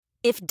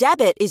If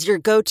debit is your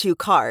go-to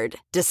card,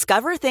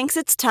 Discover thinks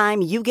it's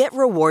time you get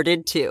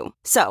rewarded too.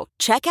 So,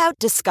 check out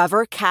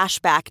Discover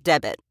Cashback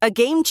Debit, a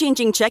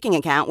game-changing checking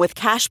account with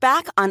cash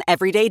back on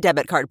everyday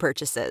debit card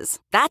purchases.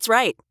 That's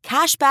right,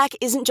 cashback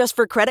isn't just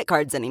for credit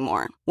cards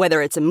anymore.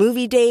 Whether it's a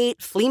movie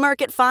date, flea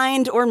market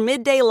find, or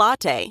midday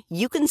latte,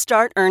 you can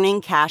start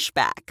earning cash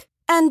back.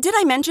 And did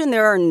I mention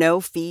there are no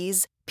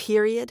fees,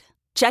 period?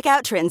 Check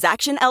out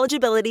transaction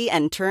eligibility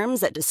and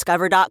terms at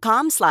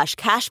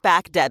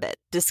discover.com/cashbackdebit.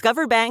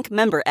 Discover Bank,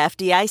 member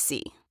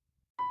FDIC.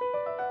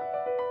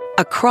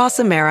 Across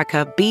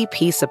America,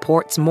 BP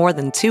supports more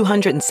than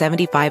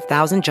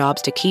 275,000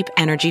 jobs to keep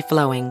energy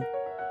flowing.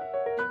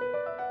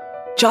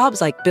 Jobs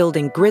like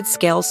building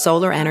grid-scale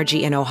solar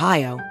energy in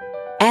Ohio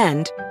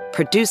and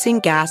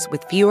producing gas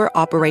with fewer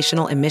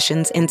operational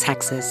emissions in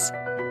Texas.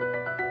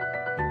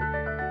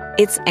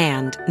 It's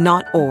and,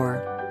 not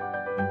or.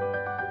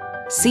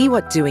 See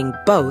what doing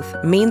both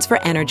means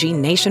for energy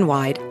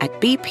nationwide at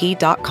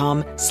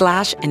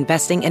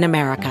bp.com/investing in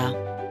America.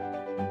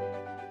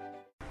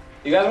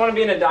 You guys want to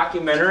be in a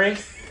documentary?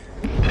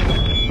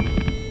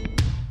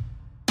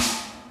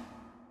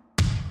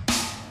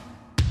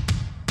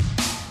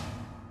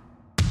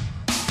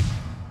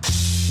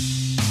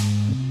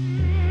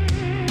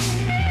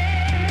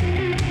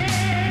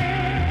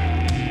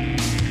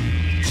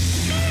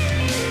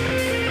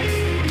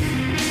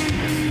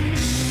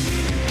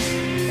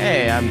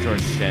 Hey, I'm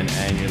George Chen,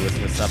 and you're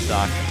listening to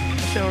SupDoc,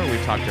 a show where we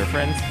talk to our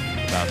friends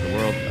about the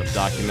world of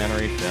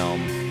documentary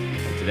film.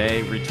 And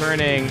today,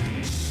 returning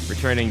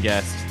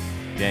guest,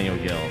 Daniel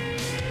Gill,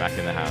 back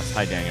in the house.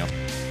 Hi, Daniel.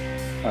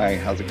 Hi,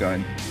 how's it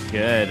going?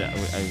 Good.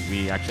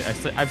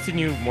 I've seen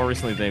you more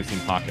recently than I've seen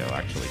Paco,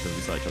 actually, because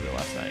we saw each other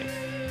last night.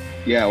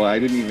 Yeah, well, I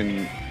didn't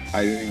even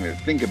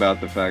think about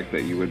the fact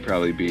that you would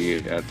probably be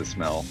at the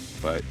Smell,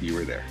 but you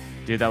were there.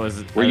 Dude, I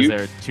was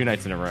there 2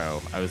 nights in a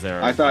row. I was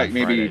there. I thought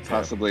maybe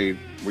possibly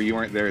you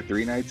weren't there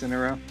 3 nights in a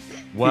row.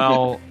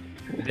 Well,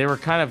 I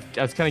was kind of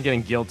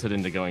getting guilted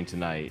into going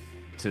tonight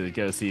to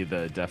go see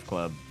the Def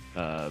Club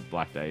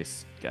Black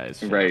Dice guys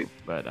show. Right.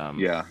 But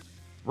yeah.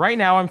 Right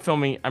now I'm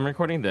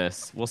recording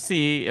this. We'll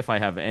see if I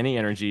have any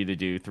energy to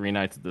do 3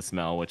 nights at the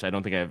Smell, which I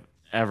don't think I've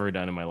ever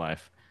done in my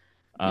life.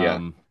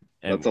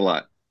 That's a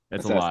lot.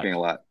 That's asking a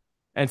lot.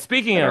 And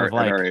speaking of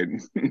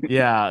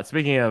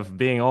speaking of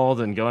being old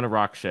and going to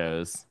rock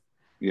shows,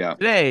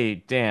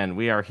 today, Dan,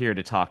 we are here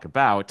to talk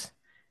about.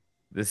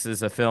 This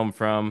is a film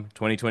from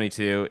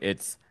 2022.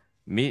 It's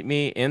Meet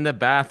Me in the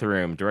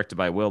Bathroom, directed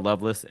by Will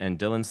Lovelace and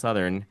Dylan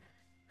Southern,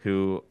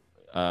 who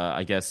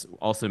I guess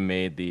also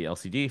made the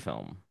LCD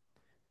film,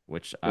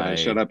 which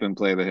Shut Up and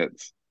Play the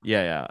Hits.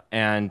 Yeah,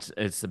 and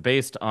it's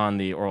based on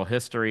the oral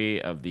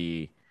history of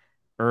the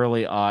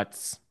early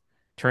aughts,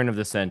 turn of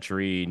the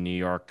century New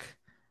York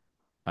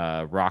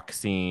rock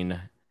scene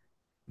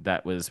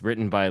that was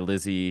written by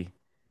Lizzie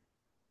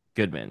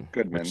Goodman,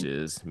 which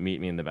is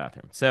Meet Me in the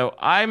Bathroom. So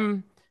I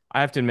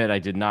have to admit, I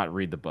did not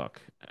read the book.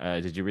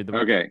 Did you read the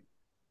book? Okay.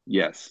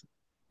 Yes.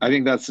 I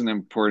think that's an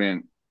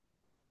important,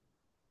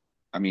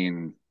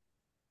 the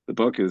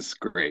book is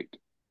great.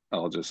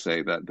 I'll just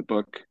say that the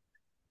book,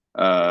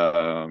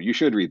 you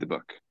should read the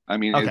book.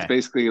 It's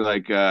basically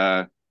like,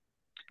 I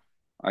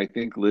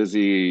think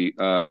Lizzie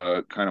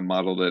kind of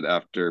modeled it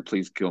after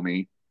Please Kill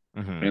Me,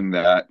 in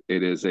that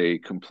it is a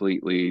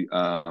completely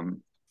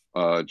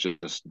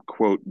just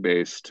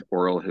quote-based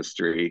oral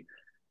history.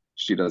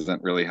 She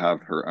doesn't really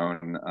have her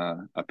own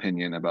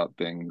opinion about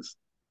things.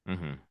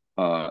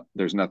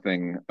 There's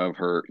nothing of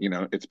her,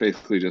 it's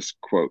basically just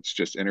quotes,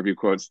 just interview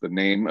quotes, the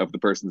name of the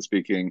person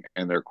speaking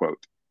and their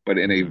quote, but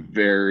in a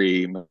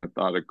very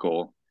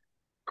methodical,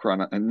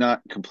 and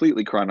not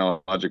completely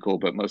chronological,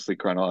 but mostly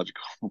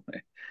chronological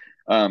way.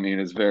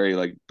 It's very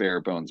like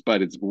bare bones,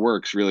 but it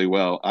works really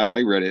well. I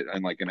read it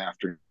in like an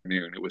afternoon.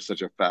 It was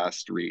such a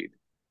fast read.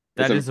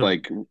 It's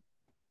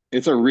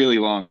a really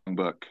long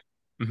book.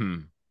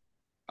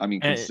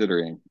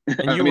 Considering.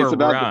 And you were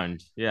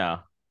around,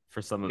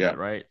 for some of it,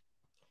 right?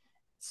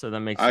 So that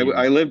makes I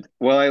lived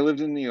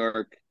in New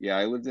York. Yeah,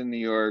 I lived in New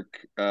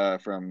York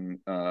from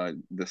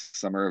the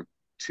summer of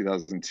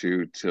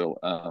 2002 till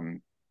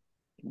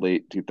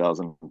late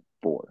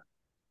 2004,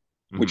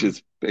 which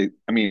is,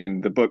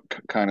 the book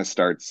kind of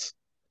starts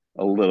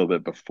a little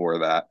bit before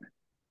that.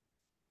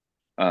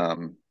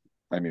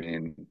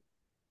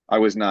 I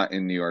was not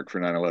in New York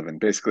for 9/11.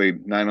 Basically,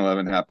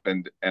 9/11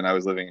 happened, and I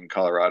was living in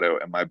Colorado,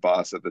 and my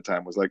boss at the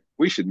time was like,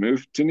 "We should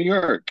move to New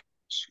York.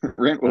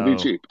 Rent will be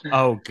cheap."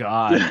 Oh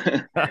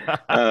God.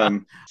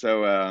 I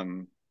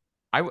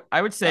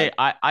would say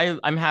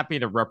I'm happy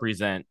to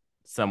represent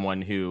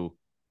someone who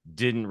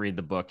didn't read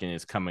the book and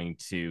is coming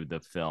to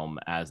the film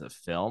as a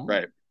film.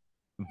 Right.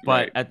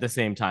 But at the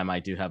same time, I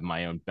do have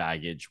my own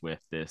baggage with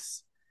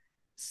this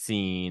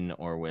scene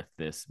or with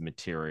this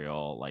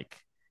material, like,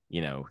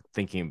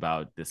 thinking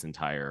about this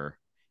entire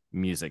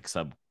music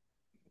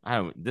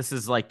this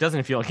is like,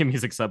 doesn't feel like a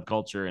music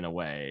subculture in a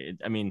way.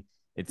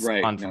 It's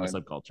fun from a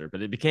subculture,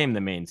 but it became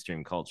the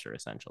mainstream culture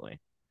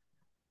essentially.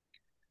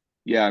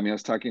 Yeah, I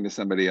was talking to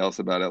somebody else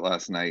about it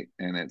last night,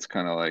 and it's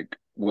kind of like,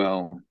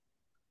 well,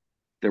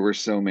 there were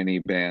so many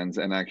bands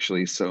and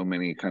actually so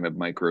many kind of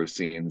micro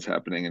scenes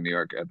happening in New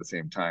York at the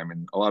same time,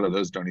 and a lot of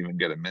those don't even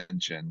get a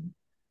mention.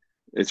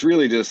 It's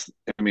really just,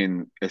 I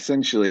mean,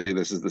 essentially,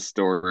 this is the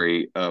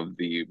story of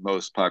the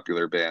most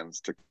popular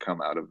bands to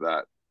come out of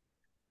that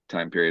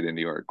time period in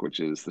New York, which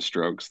is the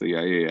Strokes, the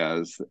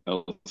Yeah-Yeahs,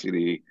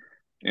 LCD,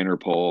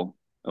 Interpol,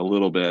 a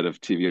little bit of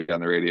TV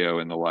on the Radio,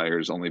 and the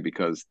Liars, only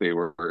because they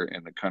were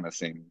in the kind of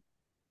same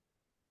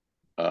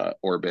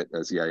orbit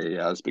as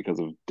Yeah-Yeahs because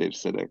of Dave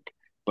Sitek.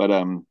 But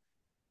and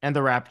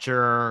the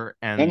Rapture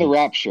and the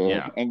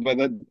Rapture, and by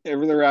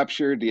the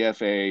Rapture,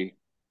 DFA,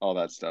 all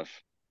that stuff.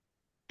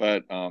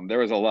 But there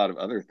was a lot of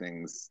other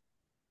things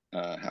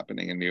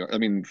happening in New York. I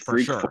mean,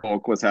 Freak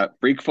Folk was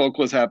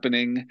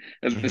happening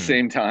at the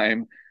same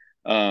time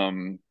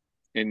in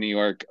New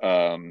York.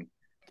 And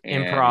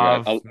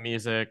improv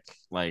music,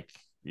 like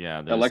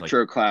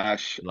Electro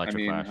Clash. I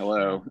mean,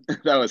 hello,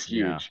 that was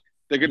huge. Yeah.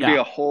 There could be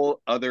a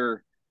whole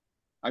other.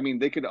 I mean,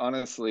 they could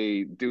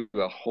honestly do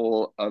a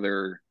whole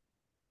other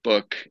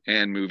book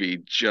and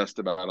movie just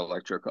about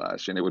Electro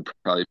Clash, and it would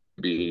probably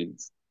be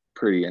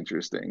pretty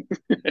interesting.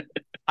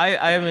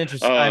 I am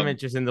interested. I'm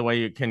interested in the way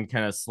you can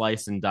kind of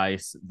slice and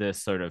dice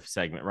this sort of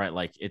segment, right?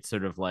 Like it's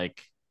sort of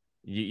like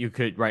you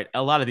could, right?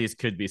 A lot of these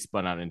could be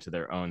spun out into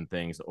their own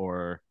things,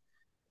 or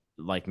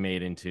like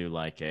made into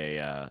like a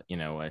a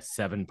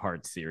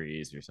 7-part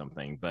series or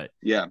something. But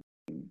yeah,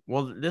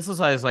 well, this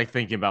was I was like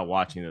thinking about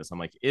watching this. I'm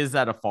like, is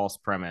that a false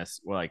premise?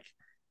 Like,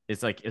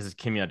 it's like, is it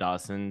Kimya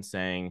Dawson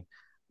saying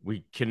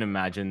we couldn't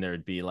imagine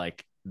there'd be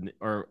like,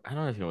 or I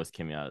don't know if it was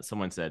Kimya.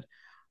 Someone said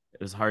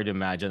it was hard to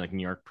imagine like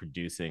New York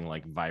producing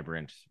like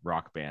vibrant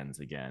rock bands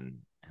again.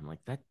 And like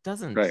that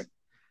doesn't,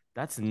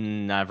 that's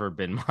never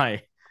been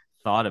my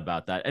thought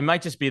about that. It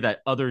might just be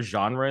that other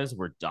genres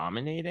were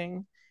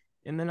dominating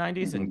in the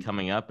 90s and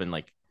coming up, and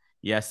like,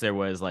 yes, there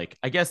was like,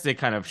 I guess they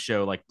kind of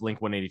show like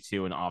Blink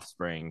 182 and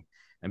Offspring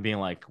and being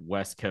like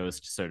West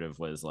Coast sort of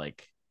was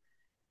like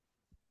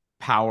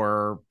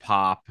power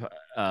pop,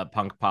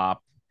 punk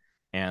pop,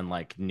 and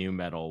like new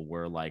metal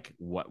were like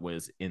what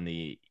was in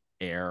the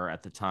air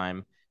at the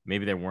time.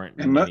 Maybe there weren't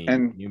many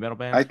new metal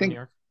bands from New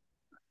York.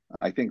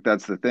 I think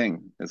that's the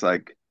thing. It's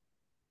like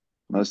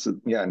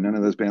none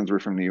of those bands were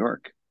from New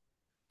York.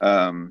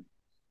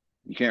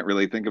 You can't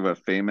really think of a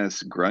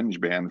famous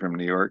grunge band from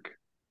New York.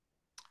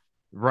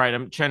 Right.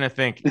 I'm trying to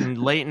think in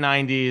late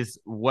 90s,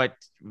 what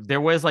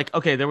there was like,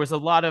 okay, there was a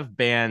lot of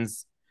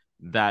bands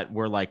that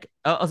were like,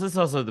 this is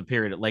also the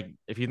period, like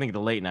if you think of the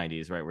late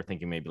 90s, right, we're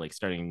thinking maybe like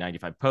starting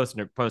 95 post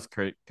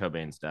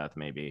Cobain's death,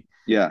 maybe.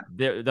 Yeah.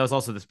 There was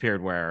also this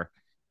period where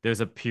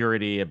there's a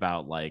purity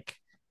about like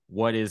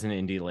what is an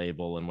indie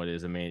label and what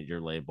is a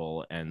major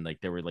label. And like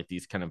there were like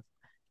these kind of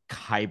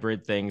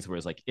hybrid things where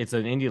it's like it's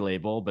an indie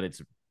label, but it's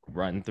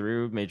run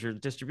through major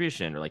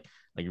distribution, or like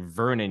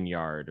Vernon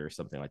Yard or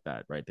something like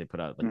that, right? They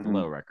put out like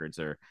Glow Records,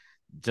 or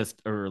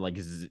like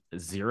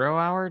Zero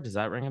Hour. Does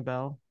that ring a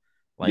bell?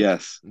 Like,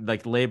 yes,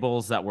 like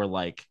labels that were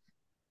like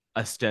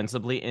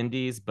ostensibly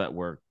indies, but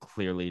were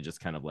clearly just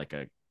kind of like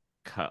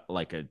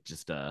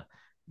just a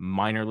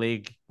minor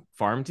league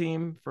farm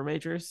team for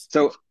majors.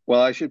 So,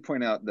 well, I should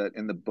point out that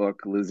in the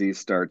book, Lizzie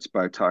starts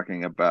by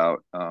talking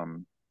about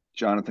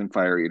Jonathan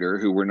Fire Eater,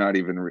 who were not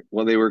even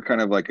they were kind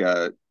of like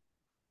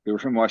they were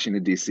from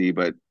Washington D.C.,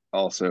 but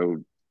also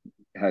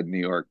had New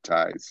York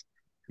ties.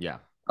 Yeah,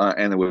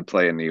 and they would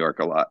play in New York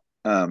a lot.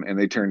 And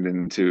they turned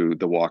into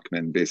the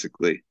Walkmen,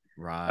 basically.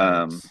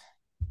 Right.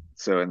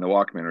 So, and the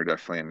Walkmen are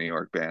definitely a New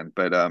York band,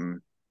 but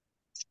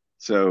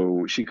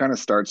so she kind of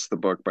starts the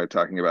book by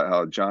talking about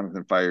how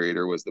Jonathan Fire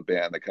Eater was the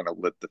band that kind of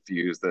lit the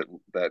fuse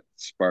that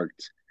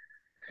sparked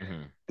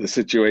the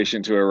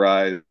situation to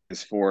arise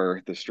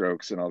for the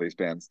Strokes and all these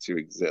bands to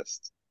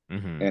exist.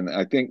 And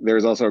I think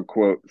there's also a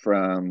quote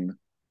from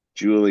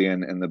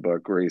Julian in the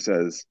book where he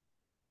says,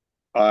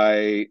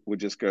 I would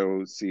just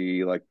go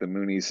see like the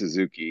Mooney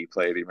Suzuki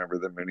play. Do you remember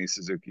the Mooney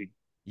Suzuki?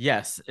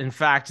 Yes. In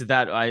fact,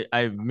 that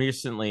I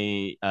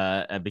recently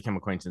become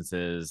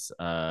acquaintances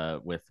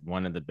with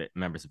one of the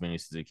members of Mooney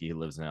Suzuki who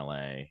lives in LA.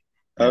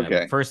 And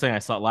okay. First thing I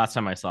saw, last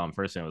time I saw him,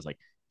 first thing I was like,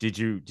 did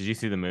you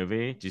see the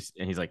movie?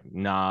 And he's like,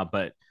 nah,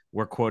 but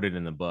we're quoted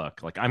in the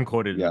book. Like I'm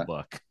quoted in the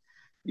book.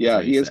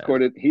 Yeah, he is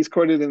quoted. He's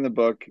quoted in the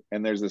book.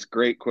 And there's this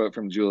great quote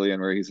from Julian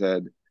where he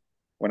said,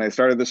 when I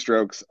started the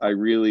Strokes, I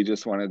really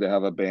just wanted to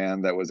have a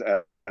band that was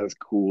as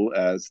cool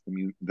as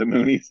the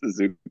Mooney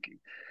Suzuki,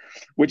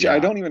 which I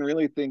don't even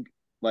really think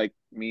like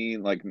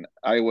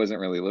I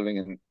wasn't really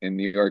living in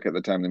New York at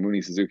the time. The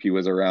Mooney Suzuki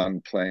was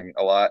around playing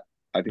a lot.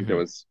 I think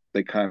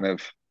they kind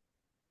of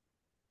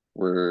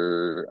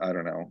were, I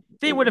don't know.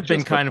 They would have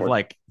been kind of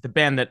like the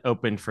band that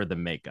opened for the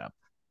Makeup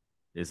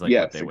is like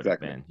what they would have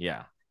been.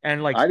 Yeah.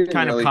 And like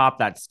kind of cop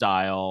that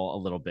style a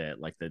little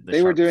bit, like the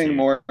they were doing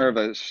more of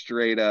a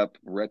straight up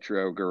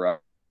retro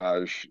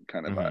garage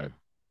kind of vibe.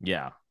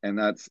 Yeah. And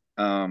that's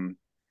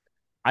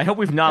I hope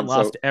we've not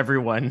lost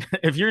everyone.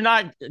 If you're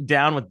not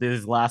down with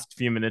these last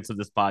few minutes of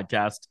this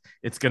podcast,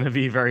 it's going to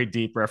be very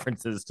deep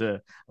references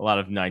to a lot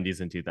of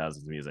 90s and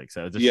 2000s music.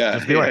 So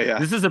just be aware.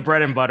 This is the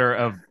bread and butter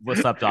of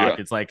What's Up, Doc.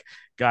 It's like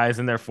guys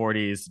in their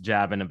 40s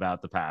jabbing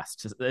about the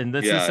past. And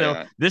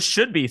this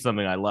should be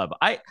something I love.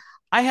 I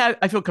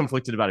feel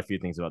conflicted about a few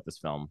things about this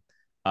film.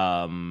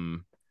 I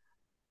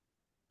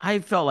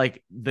felt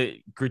like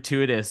the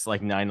gratuitous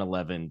like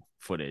 9/11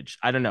 footage.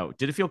 I don't know.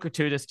 Did it feel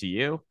gratuitous to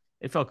you?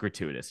 It felt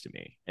gratuitous to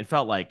me. It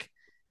felt like...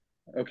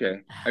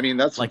 Okay. I mean,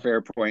 that's like, a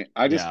fair point.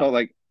 I just felt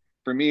like,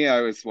 for me,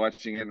 I was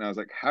watching it and I was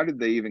like, how did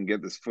they even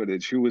get this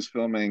footage? Who was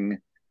filming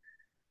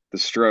the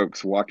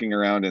Strokes walking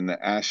around in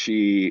the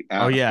ashy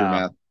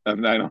aftermath of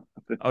 9/11?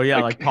 Oh,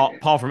 yeah. Like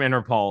Paul from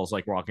Interpol is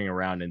like walking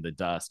around in the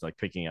dust, like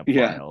picking up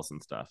files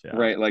and stuff. Yeah.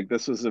 Right. Like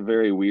this was a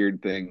very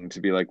weird thing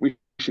to be like, we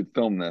should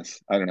film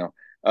this. I don't know.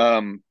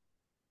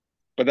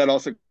 But that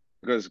also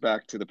goes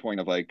back to the point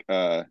of like,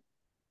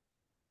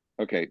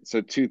 okay,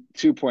 so two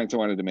points I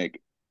wanted to make.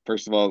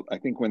 First of all, I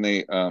think when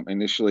they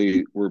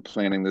initially were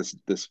planning this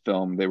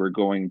film, they were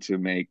going to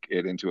make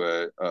it into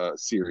a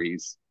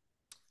series.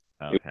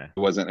 Okay. It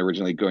wasn't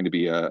originally going to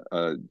be a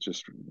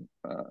just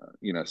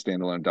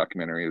standalone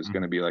documentary. It was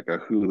going to be like a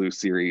Hulu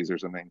series or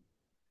something.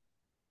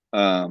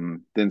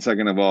 Then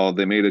second of all,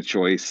 they made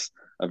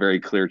a very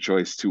clear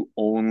choice to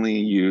only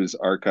use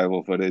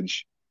archival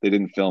footage. They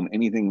didn't film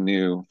anything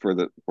new for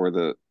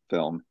the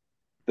film.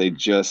 They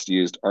just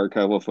used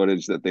archival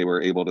footage that they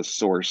were able to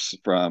source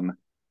from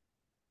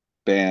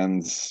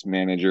bands,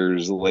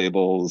 managers,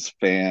 labels,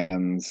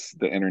 fans,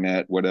 the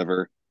internet,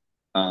 whatever.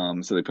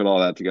 So they put all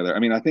that together. I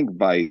mean, I think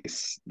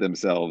Vice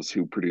themselves,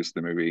 who produced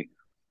the movie,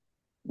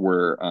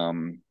 were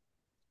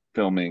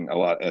filming a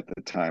lot at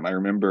the time. I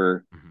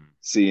remember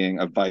seeing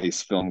a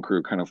Vice film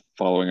crew kind of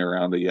following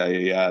around the Yeah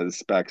Yeah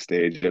Yeahs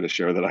backstage at a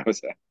show that I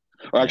was at.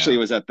 Or actually, it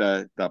was at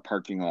the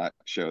parking lot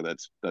show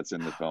that's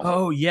in the film.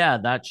 Oh yeah,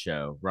 that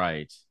show,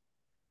 right?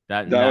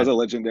 That was a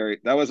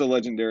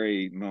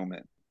legendary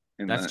moment.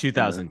 That's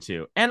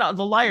 2002, and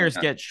the Liars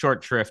get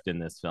short shrift in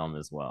this film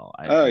as well.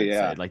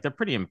 Say. Like they're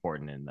pretty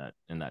important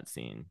in that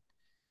scene.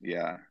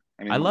 Yeah,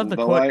 I mean, I love the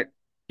quote.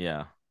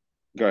 Yeah,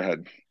 go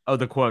ahead. Oh,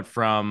 the quote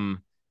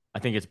from I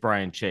think it's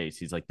Brian Chase.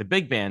 He's like, the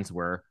big bands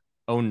were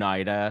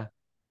Oneida,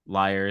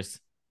 Liars,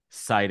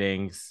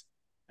 Sightings.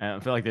 I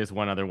feel like there's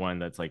one other one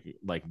that's like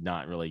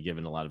not really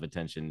given a lot of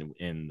attention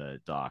in the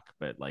doc,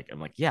 but like I'm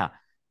like, yeah,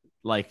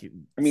 like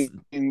I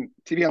mean,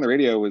 TV on the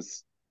Radio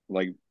was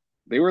like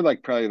they were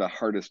like probably the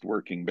hardest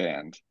working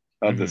band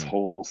of this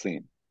whole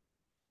scene.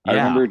 Yeah. I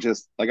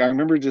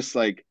remember just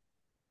like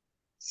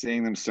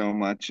seeing them so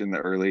much in the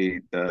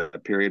early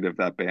period of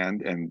that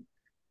band, and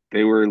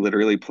they were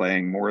literally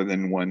playing more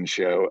than one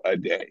show a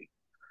day.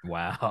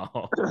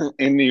 Wow.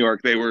 In New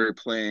York, they were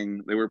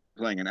playing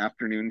an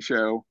afternoon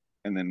show,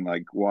 and then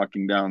like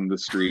walking down the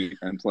street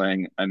and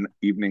playing an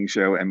evening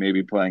show, and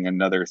maybe playing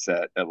another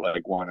set at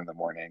like 1 a.m.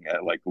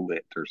 at like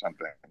Lit or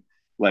something.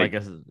 Like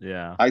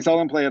I saw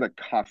them play at a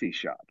coffee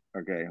shop.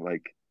 Okay,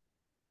 like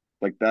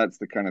that's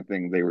the kind of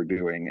thing they were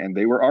doing, and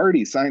they were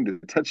already signed to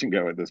Touch and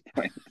Go at this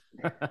point.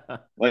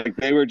 Like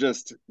they were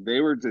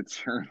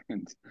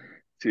determined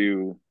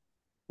to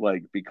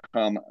like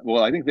become.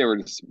 Well, I think they were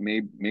just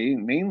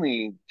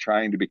mainly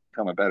trying to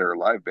become a better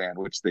live band,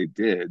 which they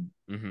did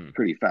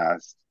pretty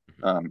fast.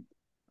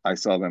 I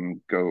saw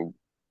them grow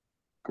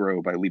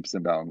by leaps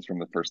and bounds from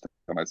the first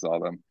time I saw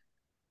them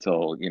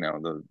till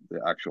the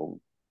actual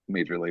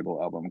major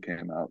label album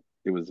came out.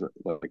 It was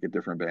like a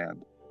different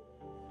band.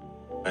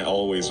 I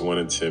always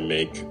wanted to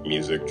make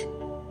music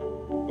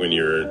when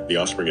you're the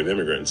offspring of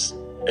immigrants,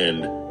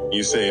 and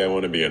you say I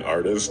want to be an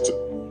artist,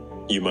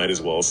 you might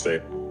as well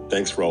say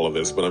thanks for all of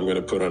this, but I'm going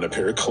to put on a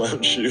pair of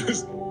clown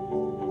shoes.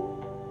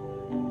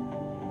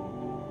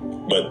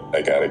 But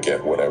I gotta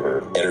get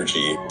whatever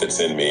energy that's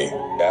in me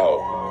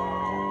out.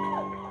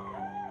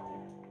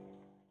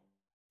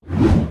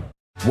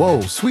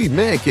 Whoa, sweet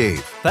man cave.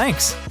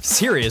 Thanks.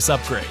 Serious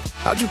upgrade.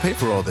 How'd you pay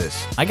for all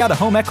this? I got a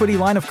home equity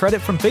line of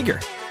credit from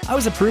Figure. I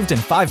was approved in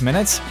 5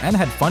 minutes and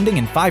had funding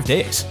in 5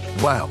 days.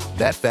 Wow,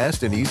 that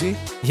fast and easy?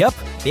 Yep.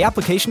 The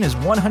application is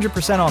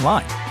 100%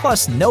 online.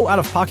 Plus, no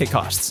out-of-pocket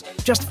costs.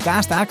 Just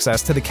fast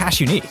access to the cash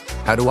you need.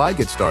 How do I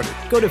get started?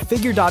 Go to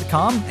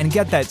Figure.com and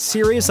get that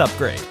serious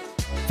upgrade.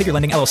 Figure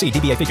Lending LLC,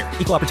 DBA Figure,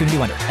 Equal Opportunity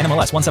Lender,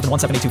 NMLS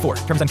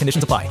 1717824. Terms and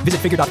conditions apply. Visit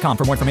Figure.com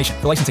for more information.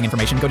 For licensing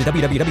information, go to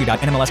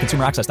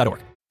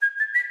www.nmlsconsumeraccess.org.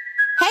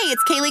 Hey,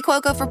 it's Kaylee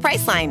Cuoco for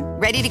Priceline.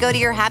 Ready to go to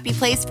your happy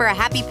place for a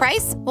happy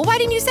price? Well, why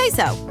didn't you say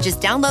so?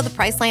 Just download the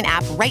Priceline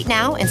app right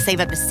now and save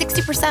up to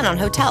 60% on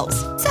hotels.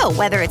 So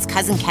whether it's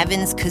Cousin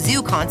Kevin's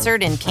Kazoo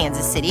Concert in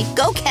Kansas City,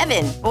 go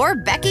Kevin, or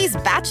Becky's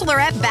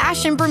Bachelorette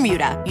Bash in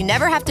Bermuda, you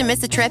never have to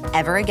miss a trip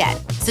ever again.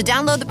 So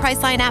download the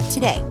Priceline app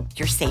today.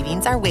 Your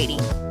savings are waiting.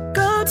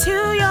 Go to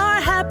your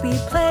happy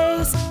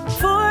place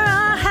for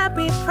a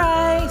happy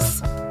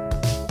price.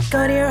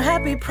 Go to your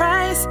happy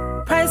price,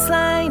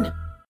 Priceline.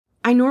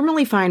 I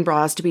normally find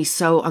bras to be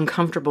so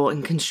uncomfortable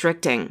and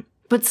constricting.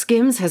 But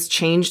Skims has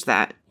changed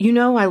that. You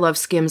know I love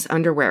Skims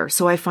underwear,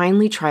 so I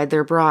finally tried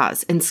their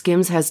bras, and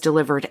Skims has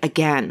delivered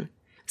again.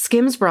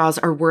 Skims bras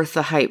are worth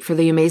the hype for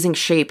the amazing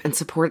shape and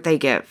support they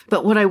give,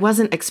 but what I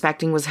wasn't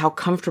expecting was how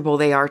comfortable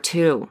they are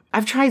too.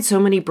 I've tried so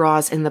many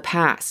bras in the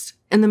past,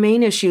 and the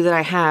main issue that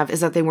I have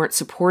is that they weren't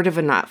supportive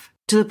enough,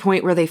 to the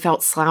point where they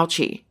felt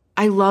slouchy.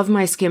 I love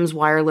my Skims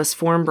wireless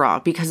form bra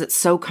because it's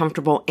so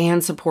comfortable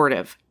and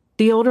supportive.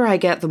 The older I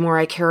get, the more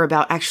I care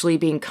about actually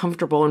being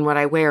comfortable in what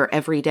I wear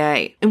every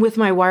day. And with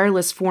my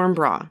wireless form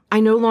bra, I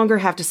no longer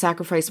have to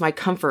sacrifice my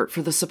comfort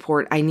for the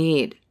support I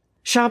need.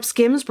 Shop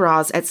Skims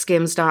bras at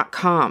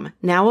skims.com,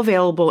 now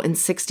available in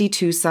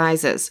 62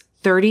 sizes,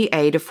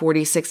 30A to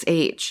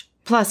 46H.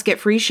 Plus, get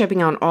free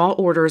shipping on all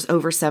orders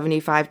over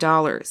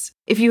 $75.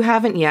 If you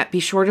haven't yet, be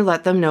sure to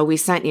let them know we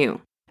sent you.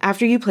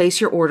 After you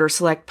place your order,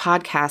 select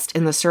Podcast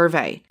in the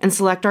survey, and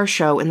select our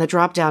show in the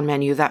drop-down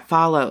menu that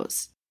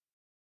follows.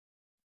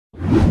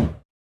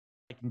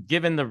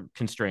 Given the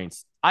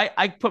constraints,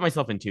 I put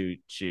myself in two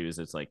shoes.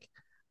 It's like,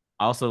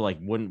 I also like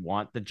wouldn't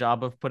want the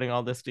job of putting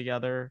all this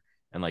together.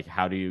 And like,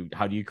 how do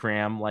you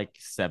cram like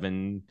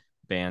 7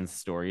 bands'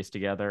 stories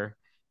together?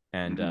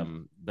 And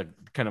the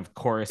kind of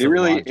chorus of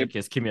logic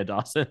is Kimya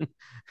Dawson.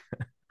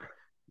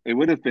 It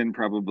would have been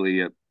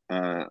probably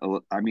I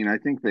mean, I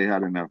think they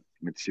had enough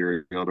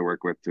material to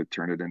work with to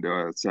turn it into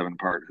a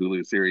 7-part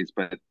Hulu series,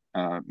 but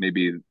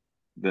maybe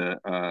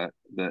the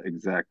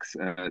execs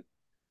at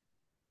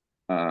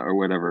or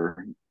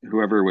whatever,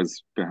 whoever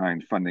was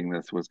behind funding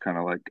this was kind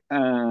of like,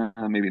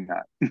 maybe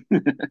not.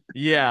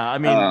 Yeah, I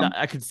mean,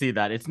 I could see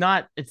that. It's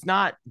not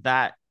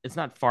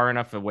far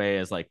enough away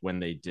as like when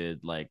they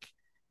did like,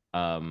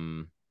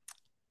 you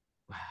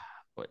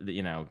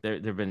know,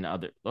 there've been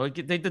other, like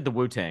they did the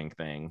Wu-Tang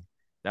thing.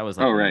 That was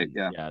like,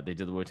 yeah, they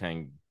did the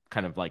Wu-Tang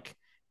kind of like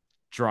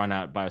drawn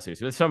out bioseries.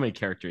 There's so many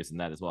characters in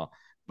that as well.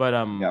 But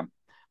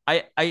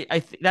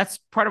I that's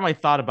part of my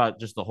thought about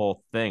just the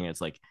whole thing.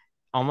 It's like,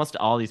 almost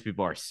all these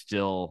people are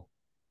still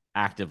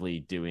actively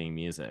doing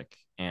music,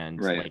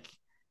 and like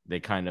they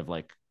kind of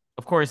like,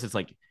 of course it's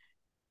like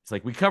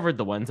we covered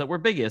the ones that were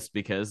biggest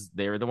because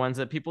they were the ones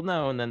that people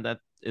know, and then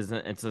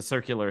it's a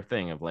circular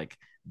thing of like,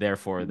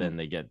 therefore then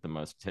they get the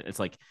most. It's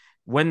like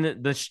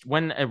when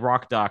when a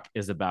rock doc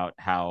is about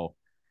how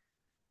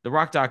the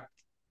rock doc,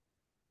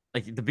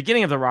 like the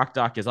beginning of the rock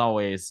doc is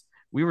always,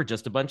 we were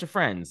just a bunch of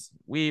friends.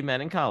 We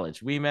met in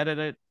college. We met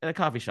at a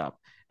coffee shop.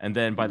 And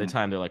then by the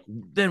time they're like,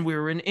 then we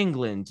were in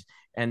England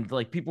and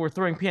like people were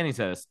throwing panties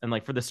at us. And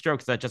like for the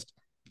Strokes, that just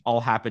all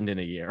happened in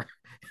a year.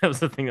 That was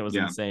the thing that was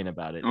insane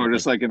about it. Or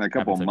just like in a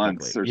couple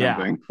months or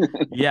something.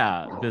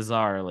 Yeah,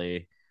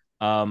 bizarrely.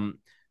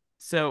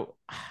 So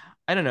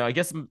I don't know. I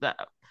guess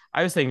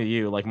I was saying to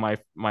you, like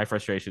my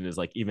frustration is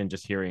like even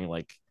just hearing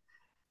like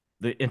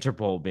the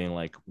Interpol being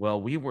like, well,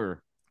 we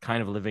were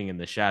kind of living in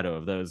the shadow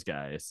of those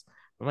guys.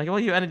 I'm like, well,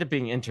 you ended up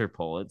being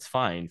Interpol. It's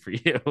fine for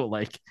you.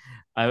 Like,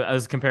 I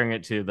was comparing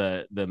it to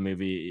the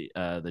movie,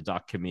 the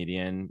doc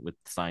Comedian with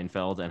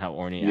Seinfeld, and how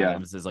Orny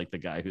Adams is like the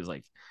guy who's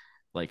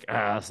like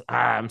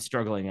I'm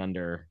struggling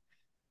under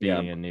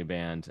being a new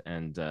band,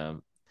 and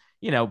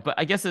you know. But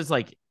I guess it's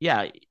like,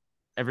 yeah,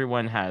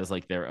 everyone has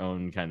like their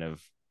own kind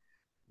of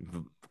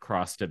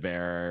cross to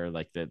bear,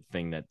 like the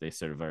thing that they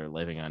sort of are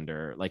living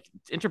under. Like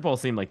Interpol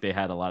seemed like they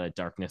had a lot of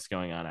darkness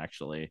going on,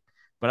 actually.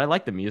 But I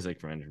like the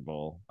music from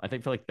Interpol. I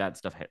feel like that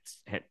stuff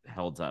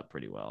holds up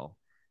pretty well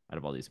out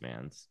of all these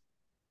bands.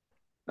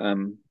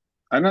 I'm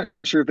not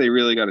sure if they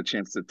really got a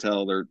chance to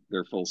tell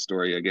their full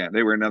story again.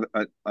 They were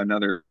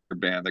another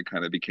band that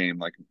kind of became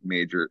like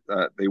major.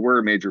 They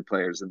were major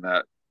players in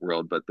that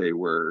world, but they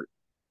were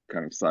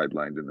kind of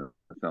sidelined in the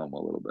film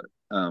a little bit.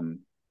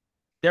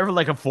 They're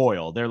like a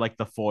foil. They're like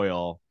the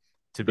foil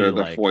to be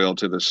the foil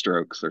to the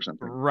Strokes or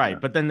something. Right,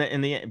 but then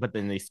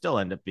then they still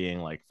end up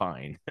being like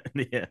fine in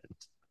the end.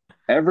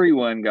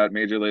 Everyone got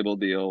major label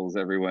deals.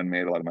 Everyone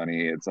made a lot of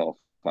money. It's all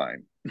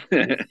fine.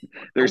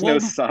 There's no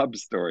sob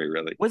story,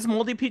 really. Was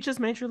Moldy Peaches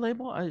major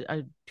label?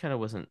 I kind of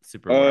wasn't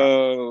super.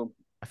 Oh,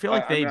 I feel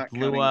like they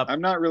blew up.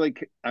 I'm not really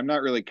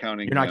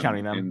counting. You're not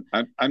counting them.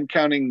 I'm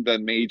counting the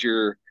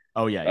major.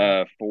 Oh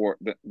yeah. For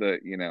the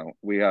you know,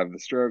 we have the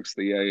Strokes,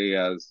 the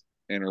Yeah-Yeahs,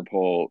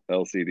 Interpol,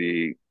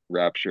 LCD,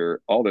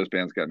 Rapture. All those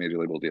bands got major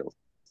label deals.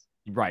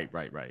 Right.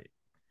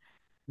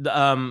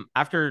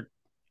 After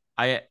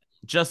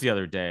just the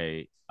other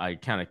day, I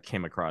kind of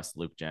came across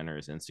Luke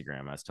Jenner's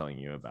Instagram. I was telling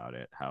you about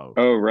it. How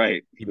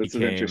he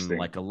became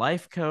like a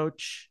life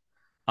coach.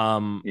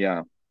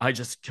 I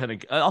just kind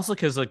of also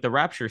because like the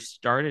Rapture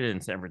started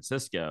in San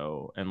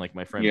Francisco, and like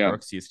my friend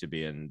Brooks used to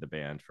be in the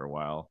band for a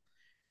while.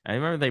 I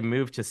remember they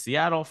moved to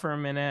Seattle for a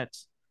minute,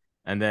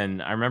 and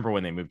then I remember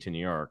when they moved to New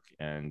York,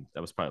 and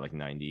that was probably like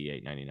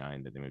 98,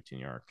 99 that they moved to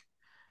New York.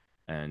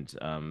 And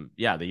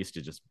they used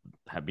to just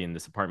be in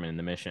this apartment in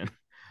the Mission.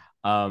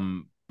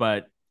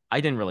 But I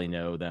didn't really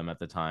know them at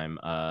the time.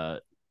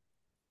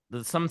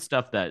 Some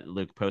stuff that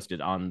Luke posted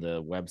on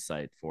the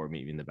website for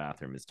Meet Me in the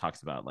Bathroom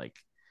talks about like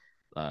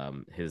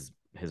his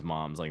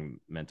mom's like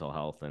mental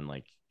health and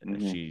like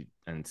she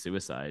and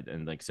suicide,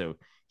 and like so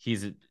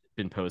he's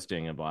been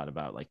posting a lot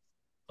about like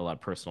a lot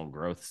of personal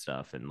growth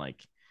stuff and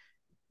like.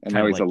 And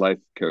now he's a life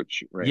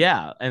coach, right?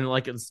 Yeah, and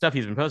like the stuff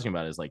he's been posting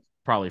about is like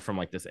probably from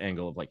like this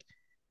angle of like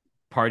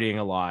partying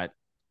a lot,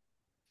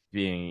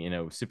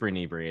 being super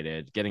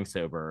inebriated, getting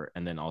sober,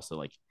 and then also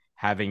like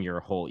having your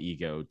whole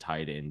ego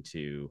tied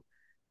into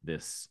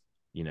this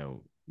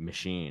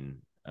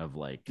machine of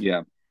like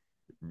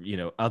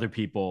other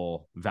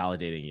people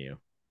validating you.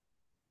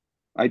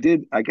 I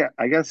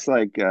guess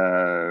like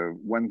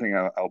one thing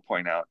I'll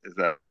point out is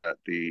that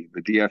the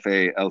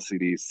DFA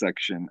LCD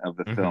section of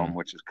the film,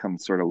 which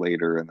comes sort of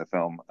later in the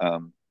film,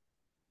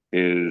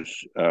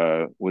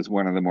 was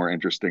one of the more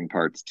interesting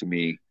parts to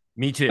me.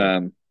 Me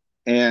too.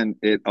 And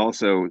it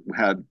also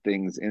had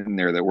things in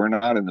there that were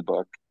not in the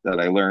book that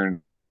I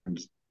learned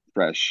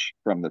fresh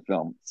from the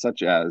film,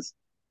 such as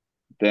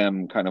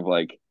them kind of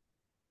like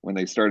when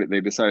they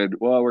decided,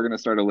 well, we're going to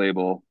start a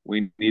label.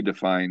 We need to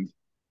find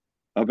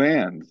a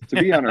band to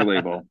be on our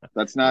label.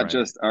 That's not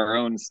just our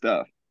own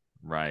stuff.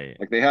 Right.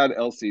 Like they had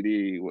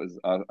LCD was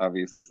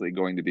obviously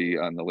going to be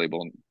on the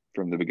label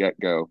from the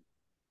get-go.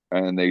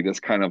 And they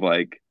just kind of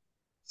like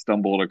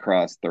stumbled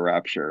across The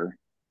Rapture,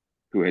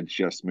 who had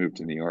just moved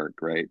to New York,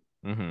 right?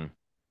 Mm-hmm.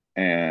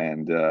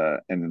 And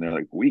then they're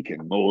like, we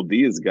can mold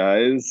these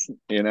guys,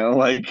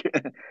 like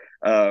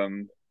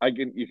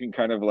you can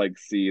kind of like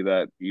see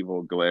that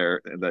evil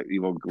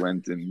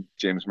glint in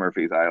James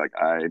Murphy's eye. Like,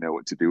 I know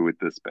what to do with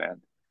this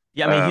band.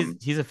 Yeah, I mean,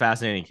 he's a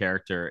fascinating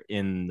character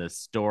in the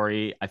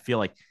story. I feel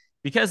like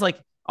because like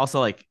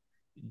also like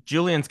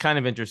Julian's kind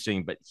of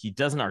interesting, but he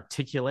doesn't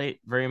articulate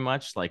very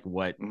much like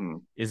what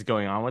is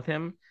going on with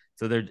him.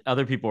 So there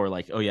other people are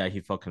like, oh yeah,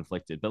 he felt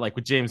conflicted. But like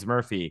with James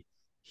Murphy,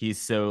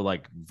 he's so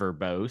like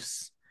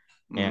verbose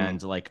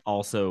and like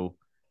also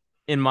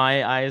in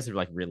my eyes are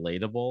like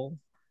relatable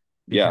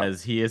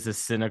because he is a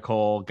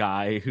cynical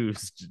guy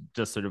who's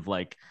just sort of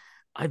like,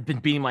 I've been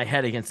beating my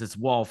head against this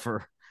wall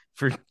for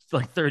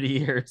like 30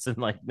 years and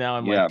like now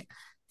I'm like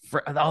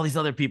all these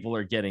other people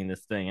are getting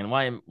this thing and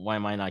why am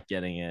I not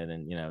getting it,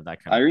 and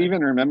that kind of thing.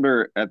 Even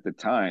remember at the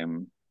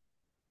time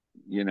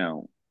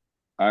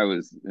I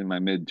was in my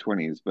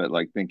mid-20s, but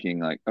like thinking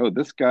like, oh,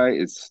 this guy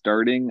is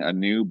starting a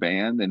new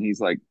band and he's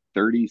like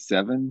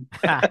 37.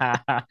 And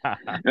I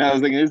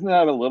was thinking, isn't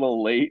that a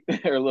little late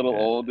or a little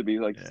old to be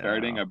like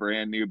starting a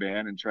brand new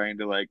band and trying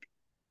to like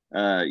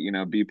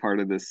be part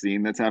of this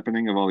scene that's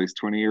happening of all these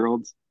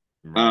 20-year-olds.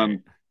 Right.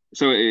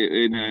 So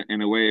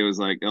in a way, it was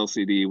like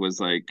LCD was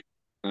like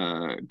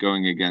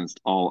going against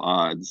all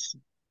odds.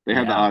 They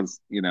had the odds,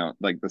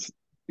 like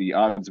the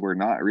odds were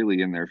not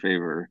really in their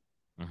favor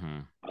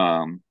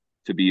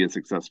to be a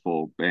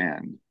successful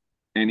band.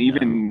 And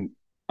even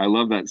I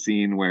love that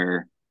scene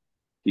where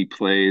he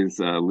plays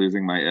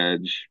 "Losing My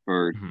Edge"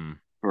 for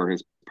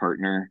his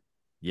partner.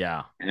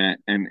 Yeah.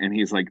 And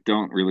he's like,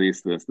 don't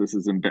release this. This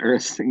is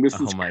embarrassing. This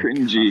is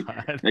cringy.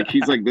 Like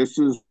he's like, this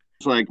is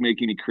like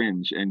making me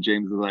cringe. And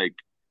James is like,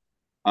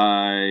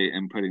 I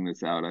am putting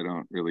this out. I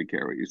don't really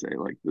care what you say.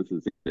 Like, this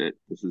is it.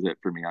 This is it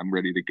for me. I'm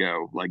ready to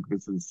go. Like,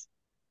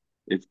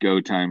 it's go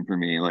time for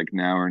me, like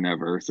now or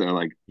never. So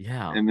like,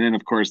 and then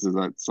of course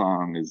that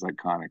song is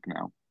iconic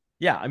now.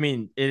 Yeah, I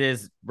mean, it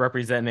is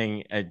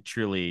representing a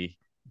truly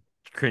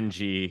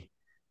cringy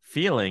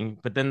feeling,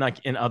 but then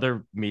like in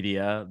other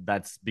media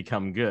that's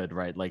become good,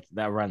 right? Like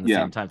that around the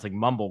same time, it's like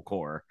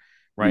mumblecore,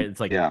 right?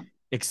 It's like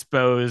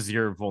expose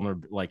your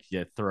vulnerable, like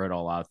throw it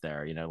all out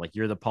there, like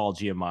you're the Paul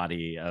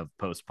Giamatti of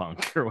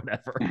post-punk or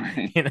whatever.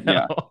 I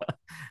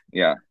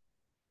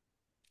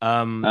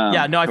found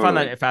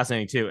that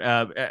fascinating too.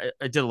 I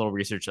did a little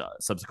research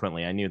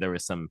subsequently. I knew there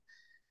was some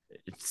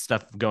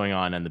stuff going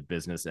on the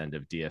business end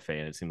of DFA,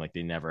 and it seemed like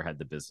they never had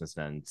the business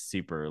end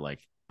super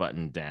like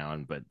buttoned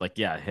down, but like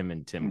him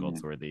and Tim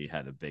Goldsworthy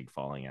had a big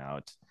falling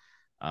out.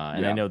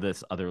 And I know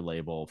this other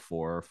label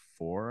 4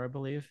 I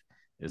believe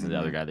is the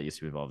other guy that used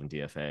to be involved in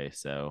DFA.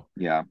 So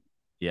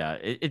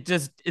it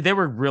just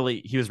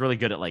he was really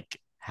good at like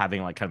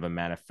having like kind of a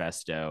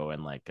manifesto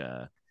and like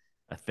a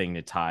thing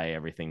to tie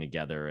everything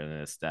together in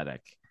an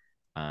aesthetic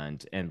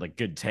and like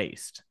good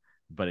taste.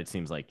 But it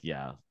seems like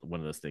one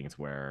of those things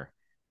where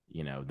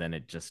then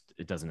it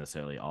doesn't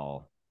necessarily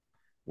all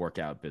work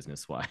out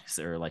business wise,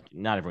 or like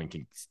not everyone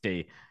can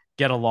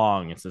get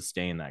along and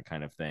sustain that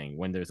kind of thing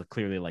when there's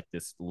clearly like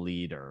this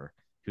leader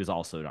who's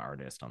also an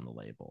artist on the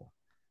label.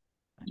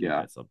 I think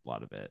that's a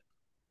lot of it.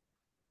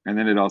 And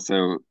then it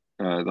also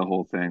the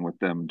whole thing with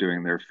them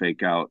doing their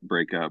fake out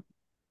breakup,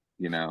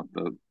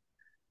 the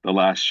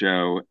last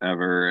show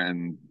ever,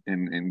 and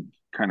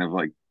kind of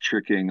like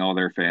tricking all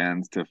their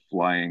fans to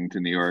flying to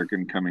New York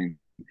and coming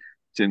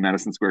to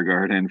Madison Square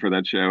Garden for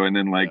that show, and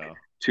then like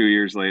 2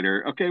 years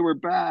later, okay, we're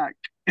back.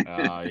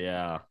 Oh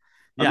yeah.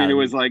 I mean, it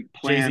was like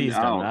planned Jay-Z's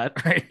out. Done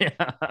that,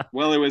 right?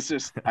 Well, it was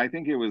just, I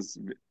think it was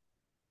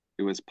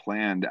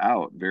planned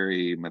out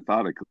very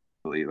methodically.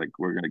 Like,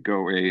 we're going to go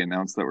away,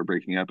 announce that we're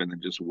breaking up, and then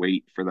just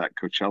wait for that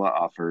Coachella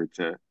offer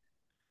to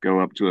go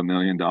up to $1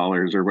 million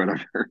or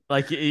whatever.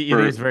 Like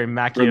he's very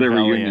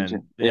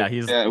Machiavellian.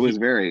 It was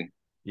very.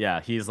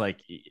 Yeah, he's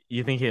like,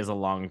 you think he has a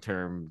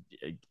long-term.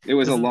 It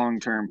was a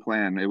long-term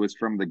plan. It was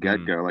from the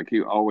get-go. Like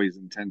he always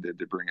intended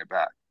to bring it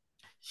back.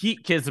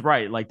 Kid's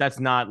right. Like that's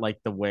not like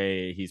the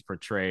way he's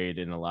portrayed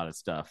in a lot of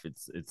stuff.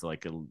 It's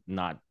like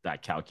not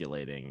that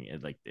calculating.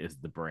 It like is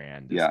the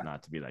brand. It's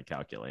not to be that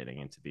calculating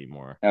and to be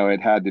more. Oh,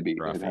 it had to be.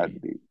 Roughy. It had to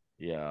be.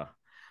 Yeah.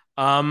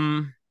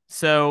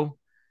 So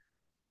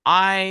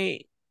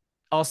I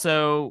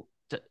also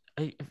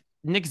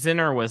Nick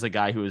Zinner was a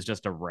guy who was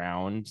just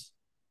around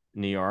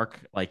New York,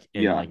 like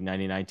in like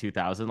 99,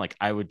 2000. Like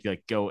I would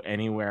like go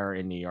anywhere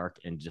in New York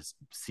and just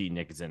see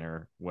Nick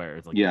Zinner, where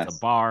it's like it's a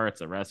bar,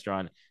 it's a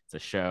restaurant, it's a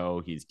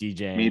show, he's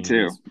DJing, me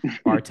too, he's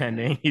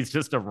bartending, he's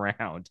just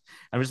around.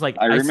 I'm just like,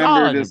 I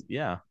remember just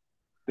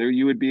there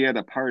you would be at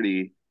a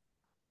party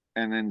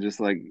and then just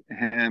like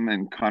him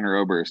and Connor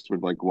Oberst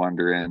would like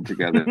wander in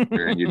together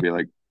and you'd be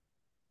like,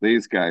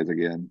 these guys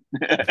again.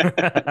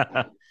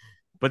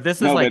 But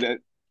this is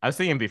I was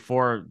thinking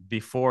before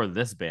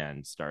this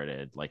band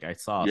started, like I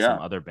saw some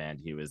other band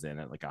he was in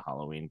at like a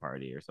Halloween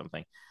party or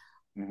something.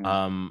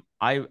 Mm-hmm.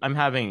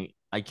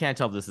 I can't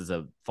tell if this is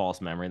a false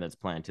memory that's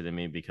planted in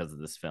me because of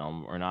this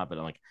film or not, but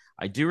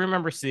I do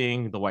remember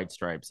seeing the White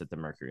Stripes at the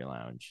Mercury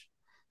Lounge.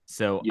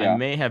 So I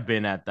may have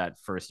been at that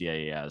first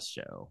Yeah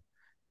show,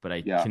 but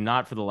I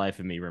cannot for the life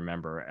of me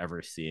remember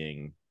ever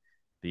seeing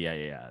the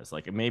Yeah.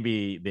 Like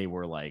maybe they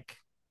were like,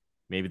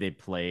 maybe they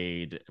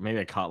played, maybe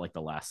I caught like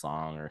the last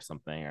song or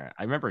something. Or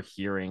I remember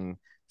hearing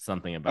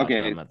something about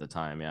them at the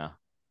time. Yeah.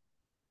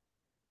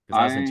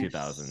 Because that was in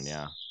 2000.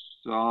 Yeah.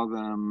 Saw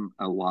them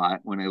a lot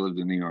when I lived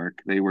in New York.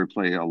 They would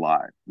play a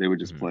lot. They would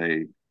just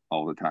play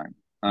all the time.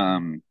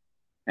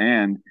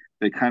 And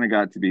they kind of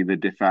got to be the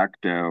de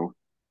facto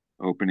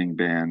opening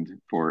band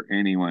for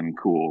anyone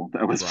cool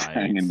that was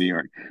playing in New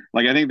York.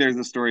 Like, I think there's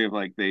a story of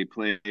like, they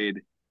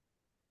played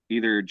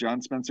either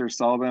John Spencer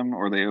saw them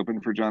or they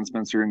opened for John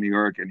Spencer in New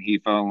York and he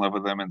fell in love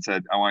with them and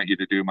said, I want you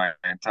to do my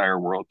entire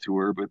world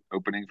tour with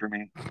opening for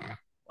me.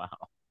 Wow.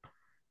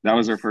 That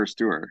was their first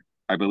tour,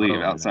 I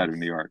believe, outside of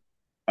New York.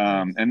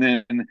 And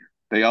then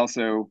they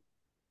also,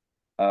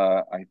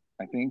 I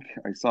think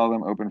I saw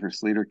them open for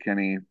Sleater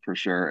Kinney for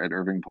sure at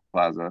Irving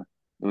Plaza.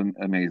 It was an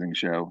amazing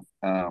show.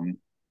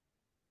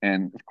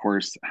 And of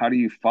course, how do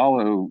you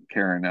follow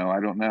Karen O? I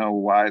don't know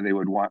why they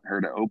would want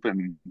her to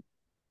open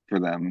for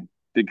them,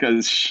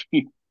 because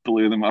she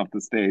blew them off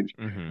the stage.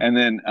 And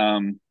then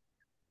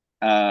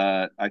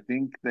I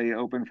think they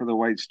opened for the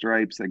White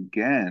Stripes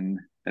again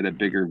at a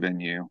bigger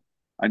venue.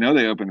 I know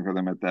they opened for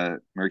them at the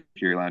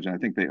Mercury Lounge, and I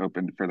think they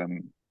opened for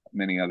them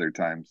many other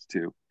times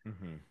too.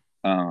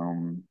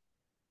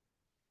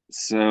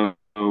 So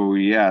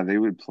yeah, they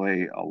would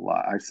play a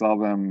lot. I saw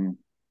them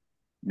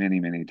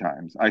many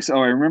times. I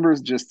remember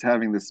just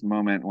having this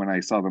moment when I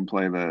saw them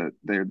play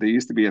there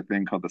used to be a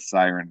thing called the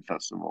Siren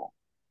Festival.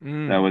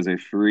 That was a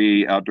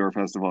free outdoor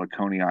festival at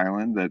Coney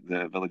Island that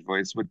the Village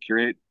Voice would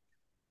curate.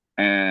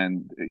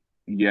 And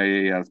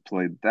Yeah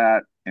played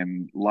that,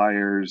 and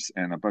Liars,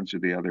 and a bunch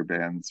of the other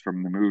bands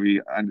from the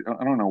movie. I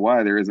don't know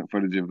why there isn't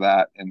footage of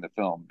that in the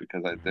film,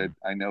 because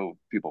I know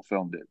people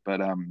filmed it. But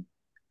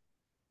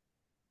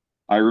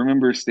I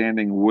remember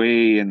standing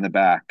way in the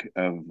back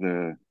of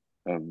the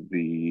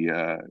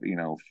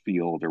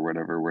field or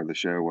whatever where the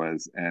show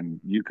was, and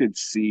you could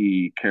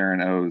see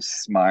Karen O's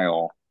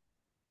smile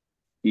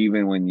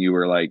even when you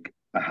were like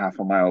a half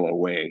a mile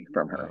away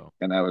from her.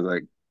 And I was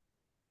like,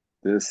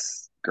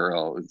 this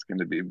girl is going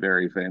to be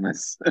very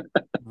famous.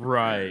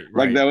 Right.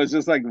 Like that was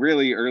just like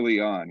really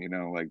early on,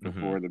 like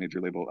before the major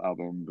label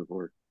album,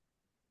 before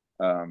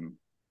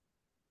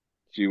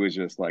she was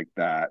just like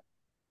that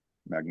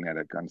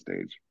magnetic on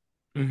stage.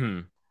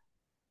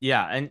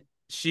 Yeah. And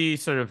she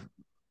sort of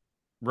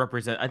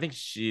I think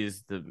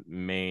she's the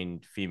main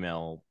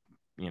female,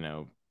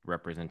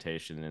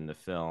 representation in the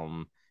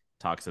film.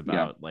 Talks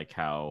about like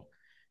how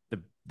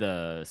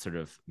the sort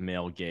of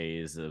male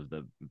gaze of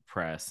the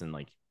press and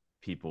like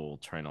people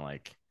trying to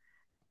like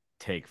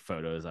take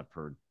photos up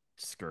her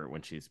skirt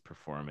when she's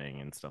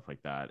performing and stuff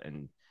like that.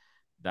 And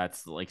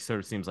that's like sort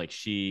of seems like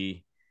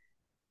she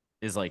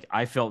is like,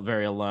 I felt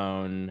very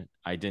alone.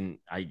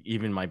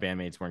 Even my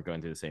bandmates weren't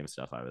going through the same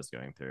stuff I was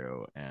going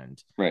through,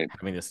 and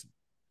having this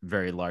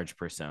very large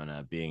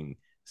persona being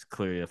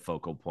clearly a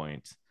focal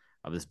point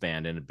of this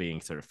band and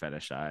being sort of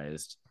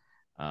fetishized.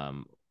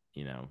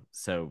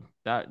 So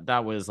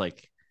that was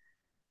like,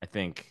 I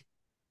think,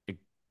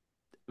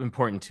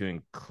 important to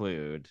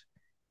include,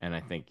 and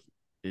I think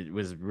it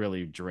was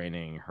really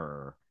draining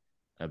her,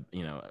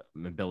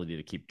 ability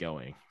to keep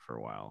going for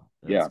a while.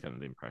 That's kind of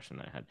the impression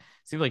I had. It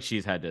seems like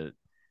she's had to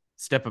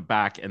step it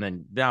back, and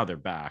then now they're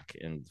back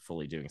and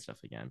fully doing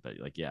stuff again. But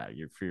like,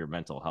 for your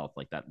mental health,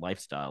 like that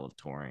lifestyle of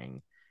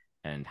touring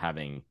and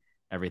having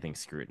everything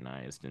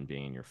scrutinized and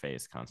being in your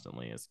face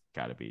constantly has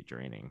got to be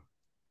draining.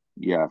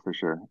 Yeah, for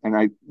sure.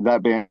 And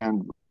that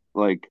band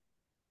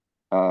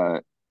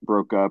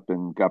broke up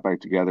and got back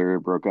together,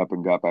 broke up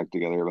and got back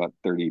together about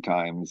 30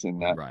 times in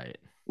that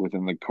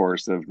within the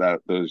course of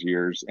those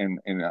years, and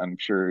I'm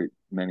sure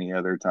many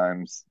other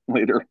times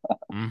later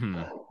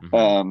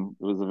on.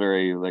 It was a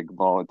very like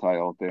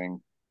volatile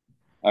thing.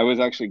 I was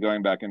actually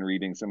going back and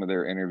reading some of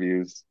their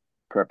interviews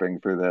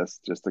prepping for this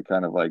just to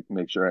kind of like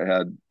make sure I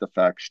had the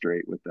facts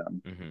straight with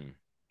them.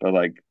 But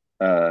like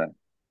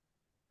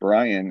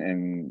Brian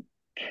and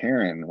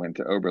Karen went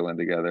to Oberlin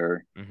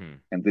together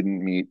and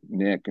didn't meet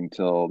Nick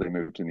until they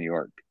moved to New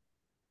York.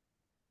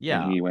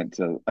 Yeah.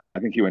 And I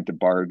think he went to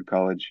Bard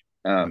College.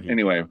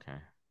 Anyway. Okay.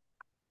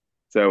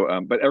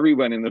 So, but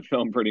everyone in the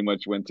film pretty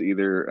much went to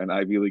either an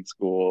Ivy League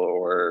school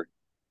or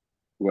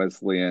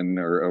Wesleyan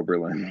or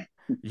Oberlin.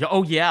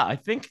 Oh yeah, I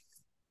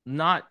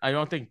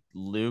don't think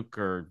Luke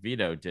or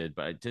Vito did,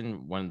 but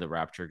one of the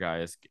Rapture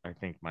guys, I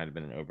think might have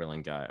been an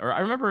Oberlin guy. Or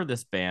I remember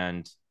this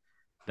band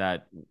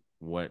that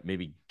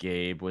maybe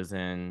Gabe was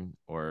in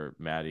or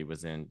Maddie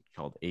was in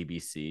called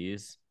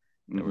ABCs.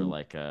 They were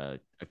like a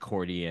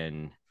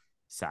accordion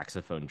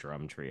saxophone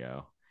drum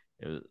trio.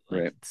 It was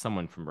like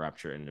someone from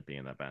Rapture ended up being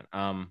in that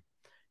band.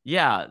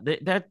 Yeah,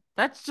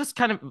 that's just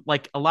kind of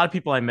like a lot of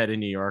people I met in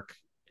New York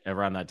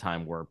around that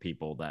time were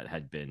people that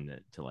had been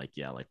to like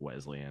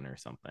Wesleyan or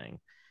something.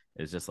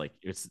 It's just like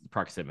it's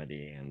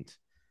proximity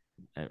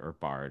or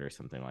Bard or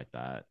something like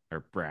that,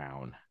 or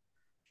Brown,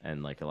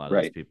 and like a lot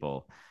of those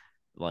people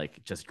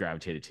like just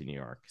gravitated to New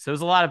York. So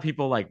there's a lot of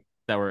people like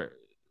that were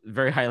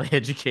very highly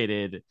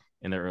educated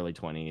in their early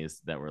 20s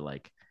that were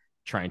like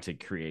trying to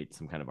create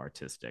some kind of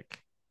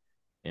artistic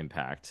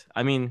impact.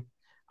 I mean,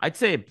 I'd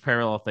say a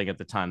parallel thing at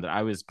the time that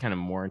I was kind of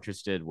more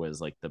interested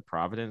was like the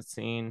Providence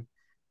scene,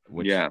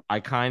 which I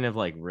kind of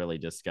like really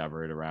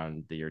discovered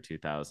around the year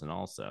 2000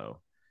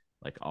 also.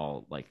 Like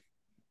all like,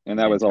 and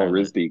that was all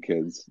RISD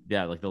kids.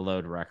 Yeah, like the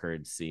Load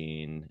Records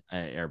scene,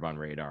 Airborne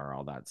Radar,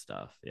 all that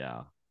stuff.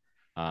 Yeah.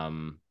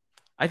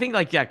 I think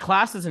like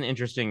class is an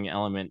interesting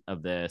element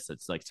of this.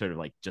 It's like sort of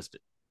like just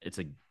it's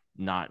a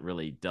not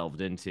really delved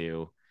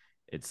into.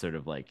 It's sort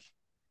of like,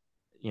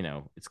 you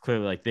know, it's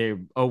clearly like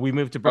we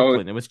moved to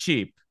Brooklyn. It was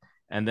cheap,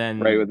 and then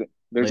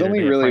there's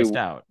only really priced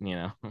out. You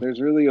know,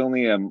 there's really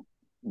only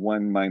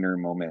one minor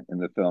moment in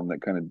the film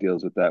that kind of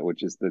deals with that,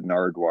 which is the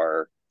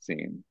Nardwuar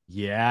scene.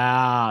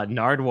 Yeah,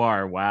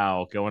 Nardwuar.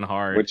 Wow, going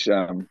hard. Which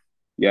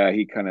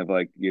he kind of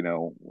like, you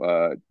know,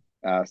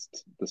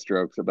 asked the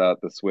Strokes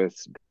about the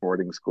Swiss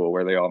boarding school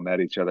where they all met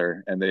each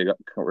other, and they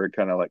were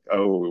kind of like,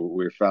 oh,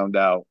 we found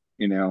out,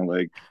 you know,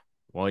 like.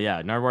 Well,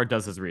 yeah, Nardwuar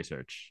does his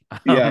research.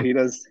 Yeah, he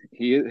does.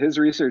 His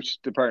research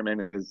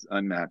department is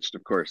unmatched,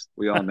 of course.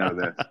 We all know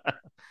this.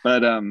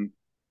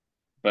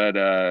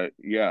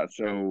 Yeah.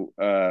 So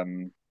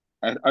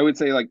I would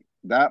say like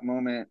that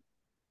moment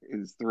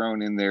is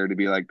thrown in there to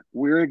be like,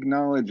 we're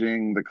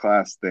acknowledging the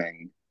class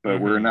thing,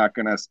 but we're not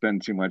going to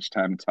spend too much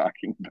time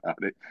talking about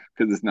it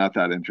because it's not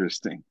that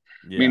interesting.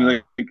 Yeah. I mean,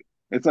 like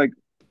it's like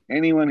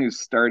anyone who's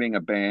starting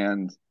a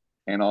band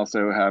and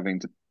also having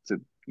to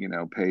you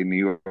know pay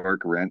New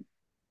York rent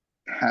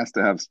has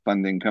to have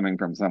funding coming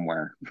from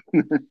somewhere.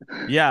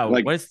 Yeah,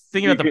 like, I was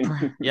thinking about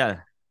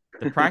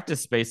the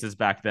practice spaces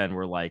back then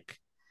were like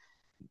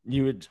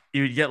you would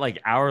get like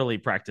hourly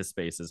practice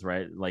spaces,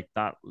 right? Like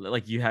that,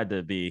 like you had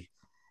to be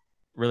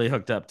really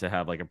hooked up to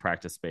have like a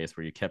practice space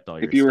where you kept all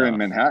your if you were stuff. In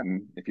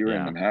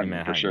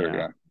Manhattan for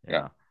sure.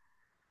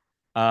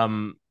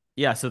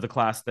 Yeah, so the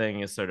class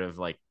thing is sort of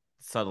like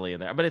subtly in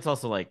there, but it's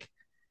also like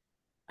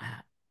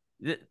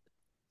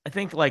I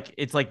think like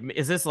it's like,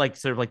 is this like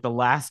sort of like the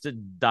last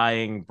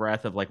dying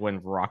breath of like when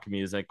rock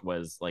music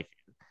was like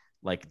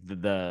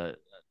the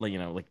you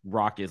know, like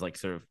rock is like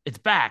sort of it's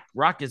back,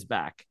 rock is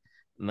back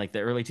in like the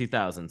early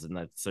 2000s, and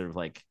that's sort of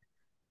like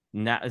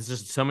now it's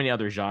just so many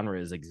other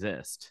genres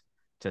exist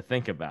to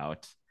think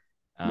about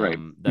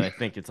that I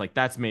think it's like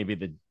that's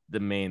maybe the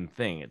main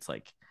thing. It's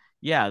like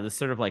this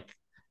sort of like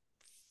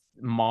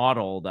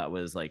model that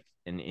was like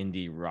an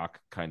indie rock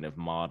kind of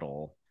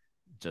model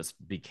just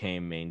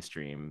became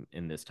mainstream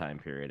in this time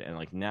period, and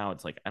like now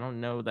it's like I don't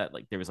know that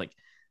like there's like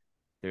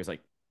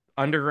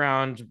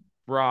underground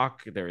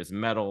rock, there's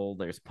metal,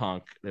 there's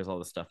punk, there's all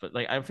this stuff, but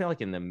like I feel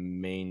like in the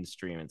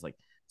mainstream it's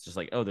just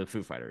like, oh, the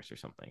Foo Fighters or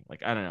something.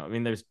 Like I don't know, I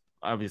mean there's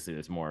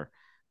more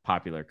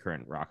popular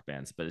current rock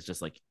bands, but it's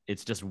just like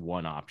it's just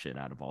one option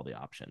out of all the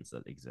options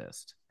that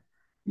exist.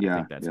 I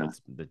think that's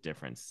what's the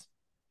difference.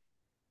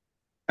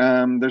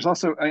 There's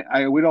also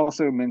I would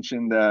also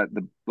mention that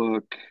the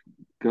book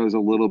goes a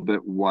little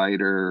bit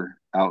wider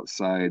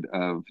outside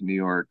of New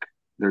York.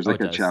 There's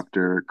like a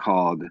chapter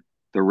called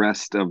The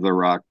Rest of the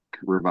Rock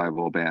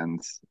Revival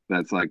Bands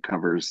that's like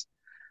covers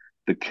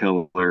the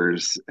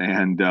Killers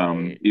and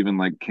even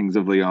like Kings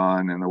of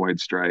Leon and the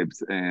White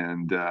Stripes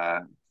and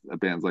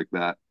bands like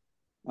that.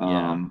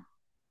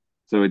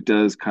 So it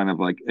does kind of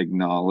like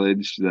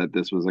acknowledge that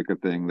this was like a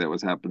thing that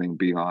was happening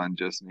beyond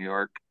just New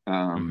York.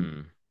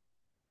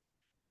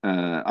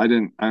 I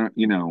don't,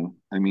 you know,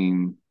 I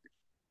mean,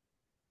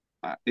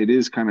 it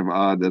is kind of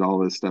odd that all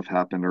this stuff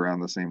happened around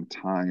the same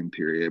time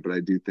period, but I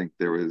do think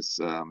there was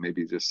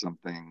maybe just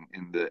something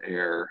in the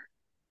air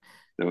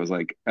that was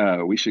like,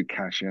 we should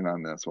cash in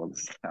on this while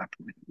this is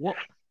happening. Well,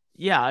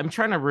 yeah, I'm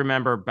trying to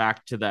remember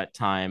back to that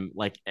time.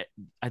 Like,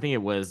 I think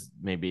it was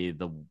maybe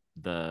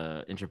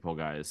the Interpol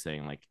guys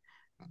saying like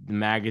the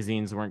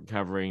magazines weren't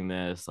covering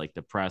this, like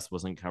the press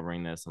wasn't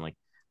covering this, and like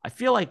I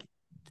feel like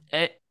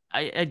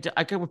I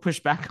could push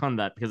back on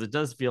that because it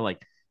does feel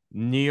like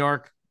New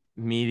York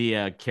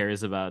media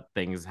cares about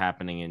things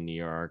happening in New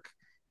York,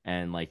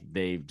 and like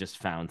they just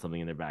found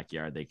something in their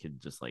backyard they could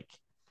just like,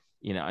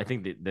 I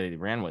think they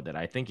ran with it.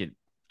 I think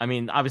I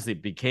mean, obviously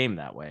it became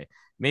that way.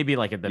 Maybe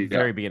like at the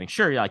very beginning,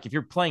 sure, like if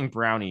you're playing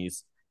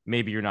brownies,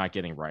 maybe you're not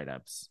getting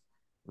write-ups,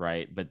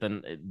 right? But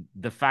then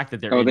the fact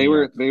that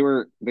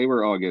they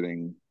were all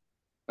getting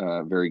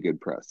very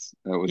good press.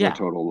 That was a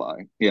total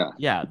lie.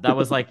 Yeah, that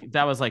was like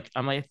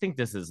I'm like, I think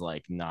this is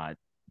like not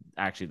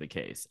actually the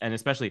case, and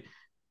especially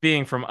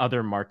being from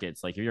other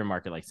markets, like if you're a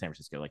market like San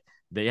Francisco, like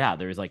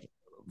there's like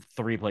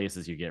 3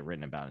 places you get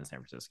written about in San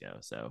Francisco,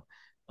 so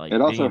like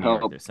it also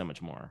helped. There's so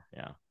much more.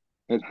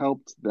 It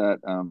helped that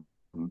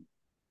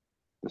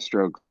the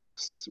Strokes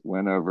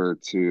went over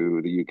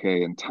to the UK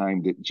and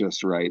timed it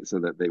just right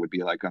so that they would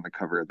be like on the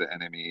cover of the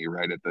NME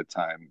right at the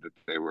time that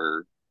they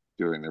were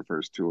doing their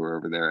first tour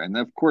over there. And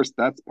of course,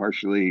 that's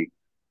partially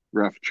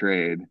Rough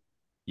Trade,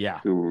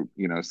 who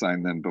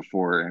signed them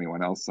before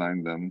anyone else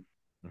signed them,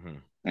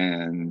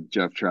 and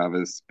Jeff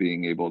Travis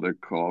being able to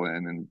call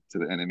in and to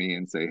the NME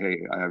and say,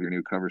 "Hey, I have your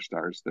new cover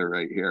stars. They're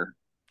right here.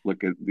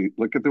 Look at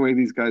the way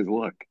these guys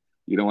look.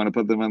 You don't want to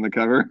put them on the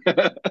cover?"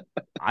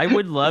 I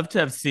would love to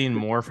have seen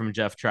more from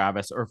Jeff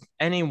Travis or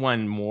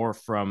anyone more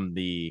from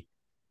the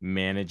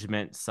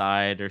management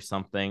side or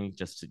something,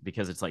 just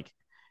because it's like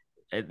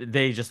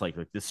they just like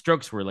the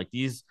Strokes were like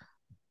these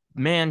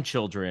man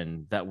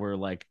children that were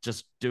like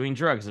just doing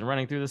drugs and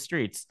running through the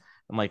streets.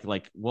 I'm like,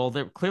 well,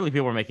 clearly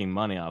people were making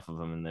money off of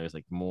them, and there's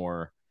like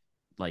more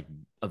like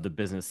of the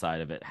business side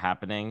of it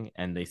happening,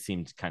 and they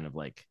seemed kind of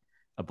like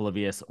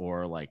oblivious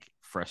or like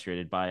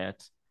frustrated by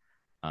it.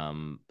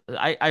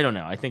 I don't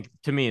know. I think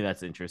to me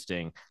that's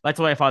interesting. That's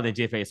why I found the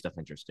DFA stuff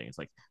interesting. It's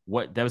like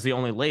that was the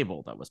only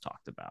label that was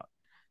talked about.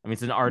 I mean,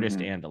 it's an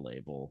artist and a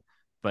label,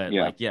 but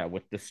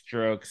with the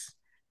Strokes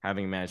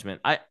having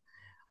management, I'm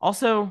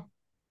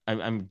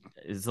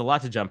it's a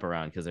lot to jump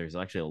around because there's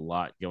actually a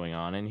lot going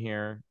on in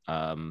here.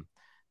 So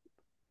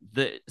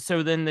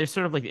then there's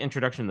sort of like the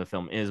introduction of the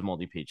film is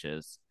Moldy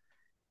Peaches,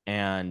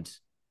 and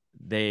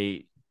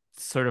they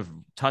sort of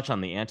touch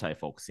on the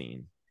anti-folk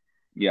scene.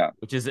 Yeah,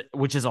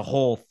 which is a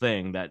whole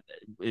thing that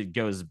it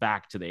goes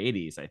back to the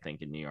 80s, I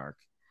think, in New York,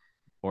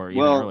 or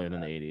even earlier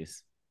than the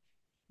 80s.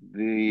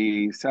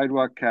 The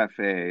Sidewalk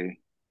Cafe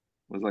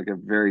was like a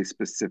very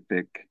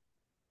specific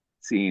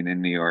scene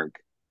in New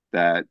York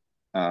that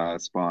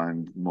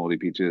spawned Moldy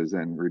Peaches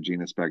and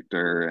Regina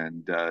Spektor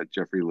and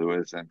Jeffrey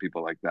Lewis and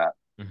people like that.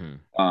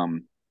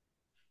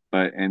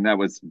 And that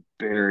was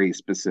very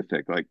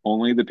specific. Like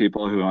only the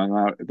people who hung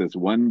out at this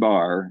one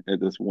bar at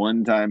this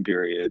one time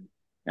period,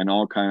 and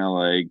all kind of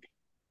like,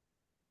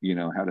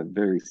 had a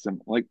very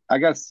simple, like, I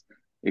guess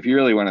if you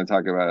really want to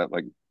talk about it,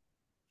 like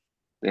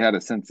they had a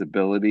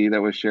sensibility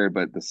that was shared,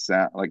 but the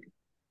sound, like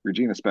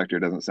Regina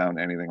Spektor doesn't sound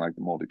anything like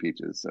the Moldy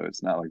Peaches. So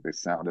it's not like they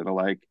sounded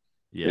alike.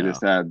 Yeah.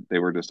 They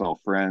were just all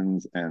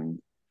friends and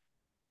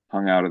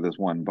hung out at this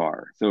one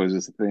bar. So it was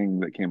just a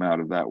thing that came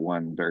out of that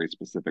one very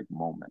specific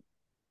moment.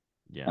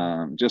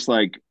 Yeah. Just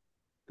like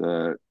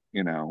the,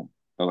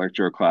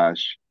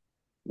 Electroclash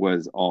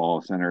was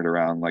all centered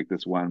around like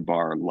this one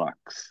bar,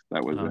 Lux,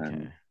 that was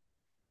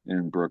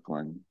in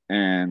Brooklyn.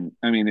 And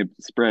I mean, it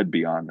spread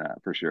beyond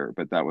that for sure,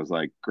 but that was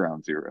like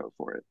ground zero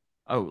for it.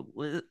 Oh,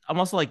 I'm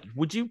also like,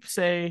 would you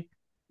say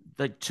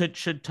that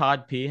should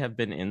Todd P have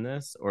been in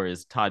this, or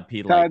is Todd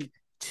P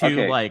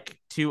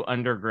too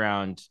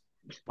underground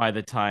by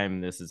the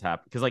time this has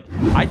happened? Because like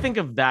I think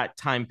of that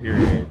time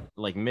period,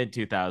 like mid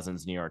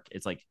 2000s New York,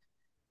 it's like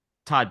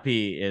Todd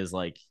P is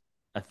like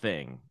a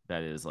thing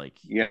that is like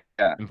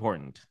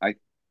important. I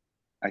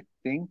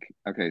think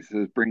so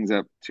this brings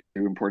up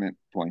 2 important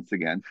points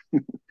again.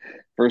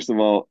 First of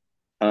all,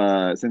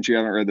 since you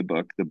haven't read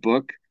the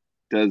book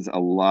does a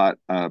lot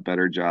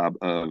better job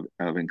of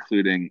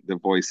including the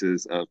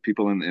voices of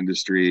people in the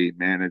industry,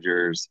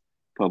 managers,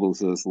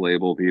 publicists,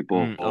 label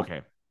people.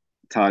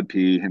 Todd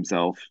P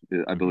himself,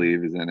 I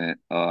believe, is in it.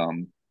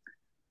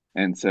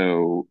 And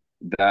so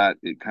that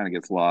it kind of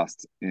gets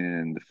lost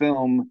in the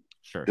film.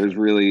 There's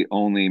really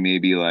only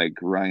maybe like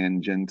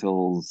Ryan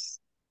Gentles,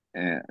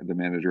 the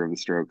manager of the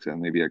Strokes,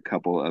 and maybe a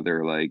couple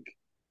other like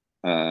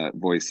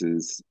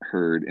voices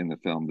heard in the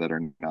film that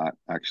are not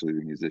actually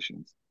the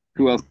musicians.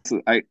 Who else?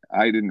 I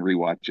didn't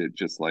rewatch it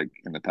just like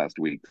in the past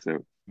week.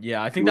 So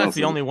yeah, I think that's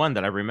the only one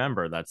that I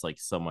remember. That's like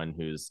someone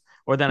who's,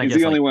 or then I guess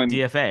the only one,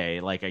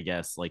 DFA, like I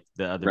guess like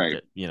the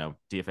other,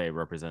 DFA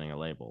representing a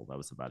label. That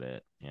was about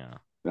it. Yeah,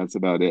 that's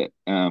about it.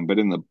 But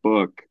in the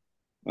book,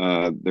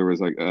 there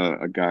was like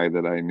a guy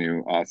that I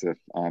knew, Asif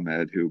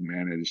Ahmed, who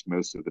managed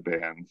most of the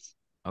bands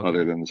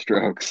other than the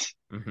Strokes.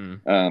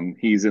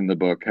 He's in the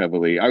book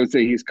heavily. I would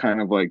say he's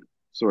kind of like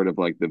sort of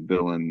like the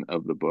villain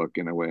of the book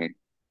in a way,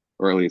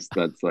 or at least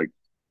that's like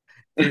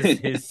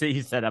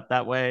he's set up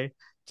that way.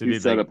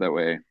 He's set up that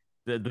way.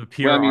 the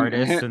pure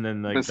artist, and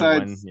then like the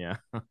one, yeah.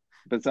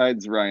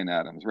 Besides Ryan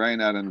Adams.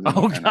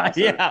 Oh God,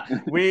 yeah.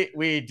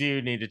 We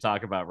do need to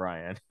talk about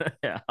Ryan.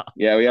 Yeah.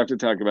 Yeah, we have to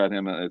talk about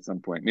him at some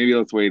point. Maybe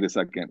let's wait a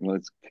second.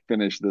 Let's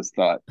finish this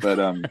thought. But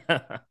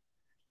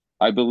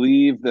I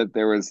believe that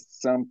there was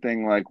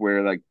something like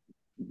where like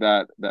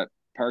that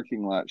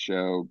parking lot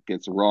show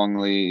gets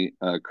wrongly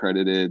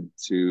credited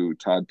to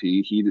Todd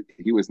P.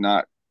 He was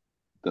not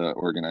the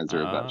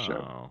organizer of that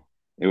show.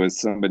 It was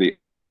somebody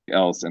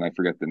else, and I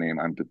forget the name.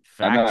 I'm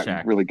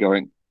not really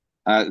going.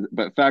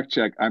 But fact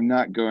check. I'm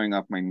not going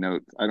off my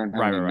notes. I don't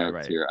have any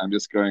notes here. I'm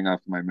just going off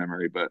my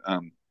memory. But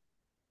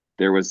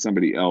there was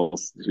somebody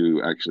else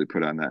who actually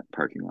put on that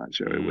parking lot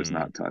show. It was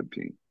not Todd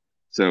P.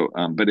 So,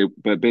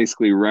 but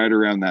basically, right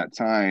around that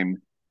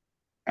time,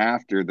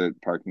 after the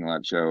parking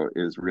lot show,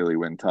 is really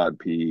when Todd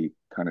P.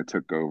 kind of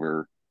took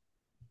over,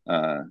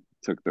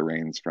 took the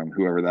reins from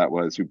whoever that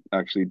was who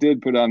actually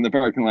did put on the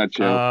parking lot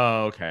show.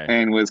 Oh, okay.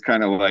 And was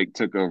kind of like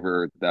took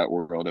over that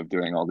world of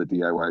doing all the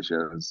DIY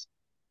shows.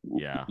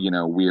 Yeah.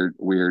 Weird.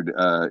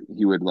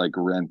 He would like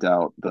rent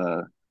out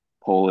the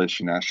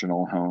Polish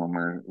National Home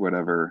or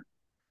whatever,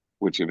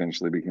 which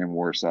eventually became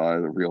Warsaw,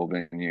 the real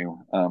venue.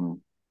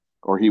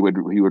 Or he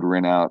would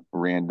rent out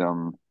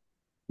random,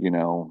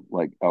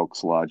 like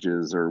Elks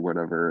Lodges or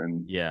whatever,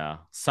 and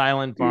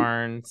Silent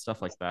Barn,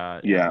 stuff like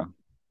that.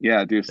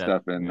 Do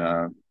stuff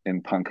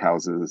in punk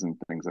houses and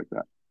things like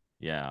that.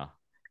 Yeah,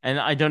 and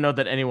I don't know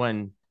that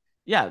anyone.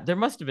 Yeah, there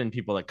must have been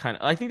people that kind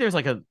of. I think there's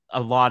like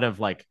a lot of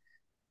like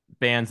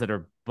bands that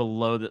are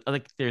below the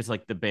like. There's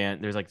like the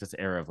band. There's like this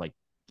era of like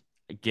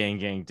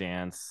gang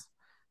dance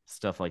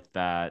stuff like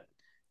that.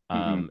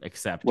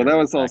 Except that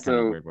was also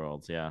kind of Weird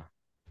Worlds. Yeah.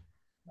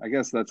 I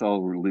guess that's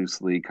all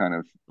loosely kind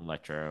of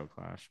Electro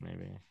Clash,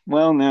 maybe.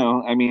 Well,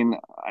 no, I mean,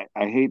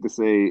 I hate to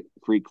say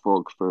freak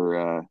folk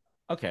for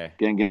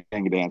gang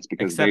dance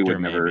because they would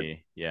never.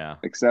 Maybe. Yeah.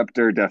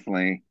 Acceptor,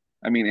 definitely.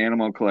 I mean,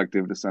 Animal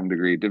Collective to some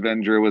degree.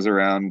 Devendra was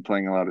around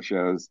playing a lot of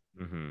shows,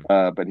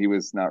 but he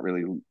was not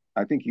really.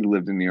 I think he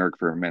lived in New York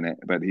for a minute,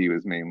 but he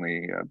was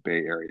mainly a Bay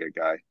Area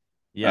guy.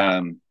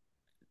 Yeah.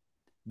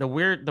 The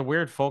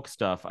weird folk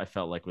stuff I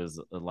felt like was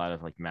a lot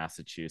of like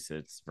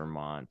Massachusetts,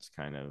 Vermont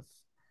kind of.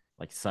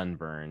 Like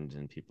Sunburned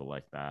and people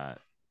like that.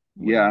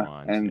 But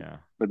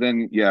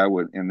then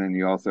and then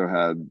you also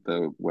had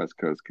the West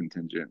Coast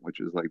contingent,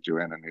 which was like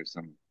Joanna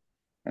Newsom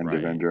and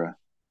Devendra.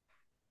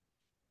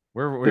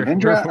 We're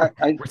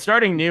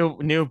starting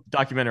new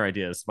documentary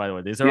ideas, by the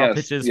way. These are all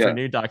pitches for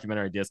new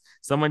documentary ideas.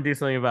 Someone do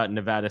something about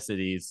Nevada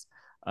City's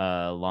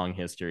long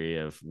history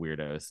of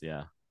weirdos.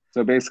 Yeah.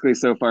 So basically,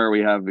 so far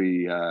we have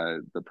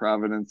the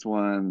Providence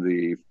one,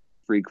 the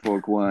Freak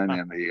Folk one,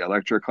 and the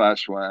Electro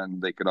Clash one.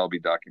 They could all be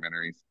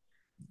documentaries.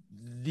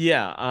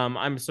 Yeah,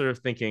 I'm sort of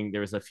thinking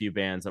there was a few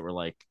bands that were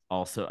like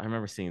also. I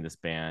remember seeing this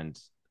band.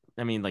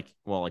 I mean, like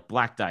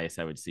Black Dice,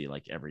 I would see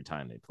like every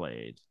time they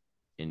played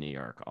in New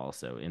York,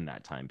 also in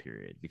that time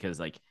period, because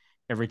like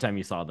every time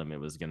you saw them, it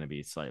was going to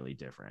be slightly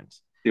different.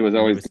 It was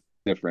always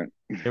different.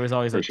 There was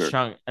always a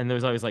chunk, and there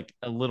was always like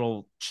a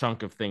little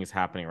chunk of things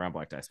happening around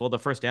Black Dice. Well, the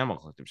first Animal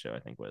Collective show I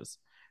think was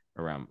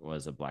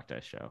a Black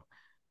Dice show.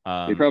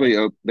 They probably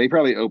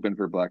opened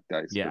for Black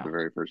Dice for the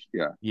very first.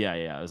 Yeah.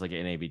 It was like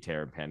an A.B.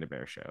 Terror and Panda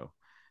Bear show.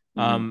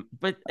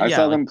 But I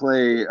saw them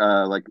play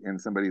like in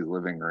somebody's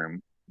living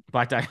room.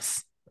 Black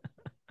Dice.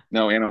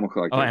 No, Animal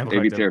Collective.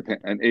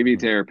 An A.B.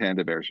 Terror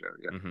Panda Bear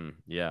show.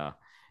 Yeah.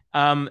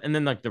 And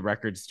then like the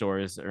record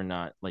stores are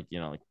not like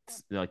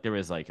like there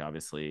was like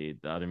obviously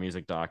the Other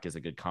Music doc is a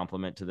good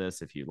complement to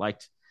this. If you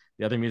liked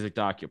the Other Music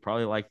doc, you'll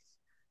probably like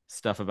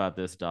stuff about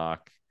this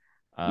doc.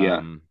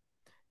 I'm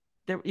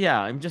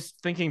just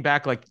thinking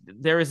back, like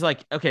there is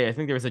like, okay, I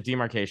think there was a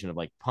demarcation of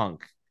like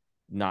punk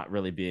not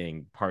really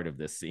being part of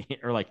this scene,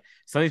 or like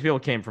some of these people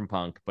came from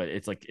punk, but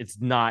it's like it's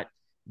not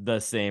the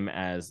same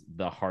as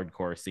the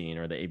hardcore scene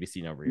or the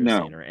ABC No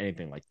Rio scene or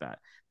anything like that.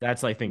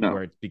 That's I think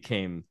where it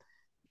became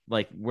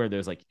like where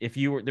there's like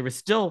there was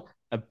still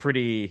a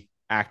pretty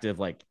active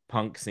like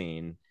punk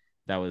scene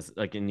that was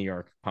like in New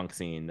York, punk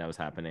scene that was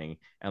happening,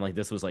 and like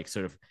this was like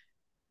sort of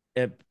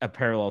a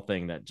parallel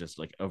thing that just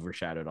like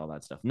overshadowed all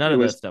that stuff. None of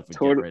that stuff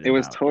it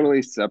was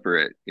totally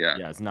separate. Yeah,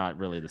 it's not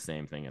really the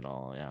same thing at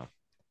all. Yeah,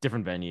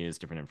 different venues,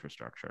 different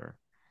infrastructure.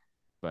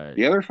 But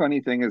the other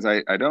funny thing is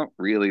I don't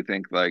really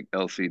think like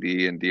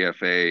LCD and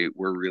DFA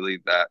were really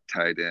that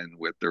tied in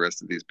with the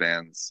rest of these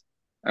bands.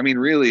 I mean,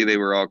 really, they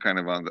were all kind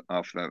of on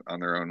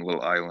their own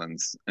little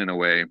islands in a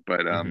way.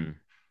 But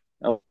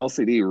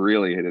LCD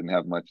really didn't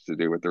have much to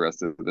do with the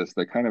rest of this.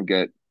 They kind of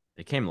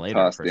they came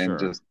later for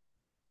sure.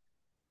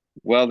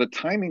 Well, the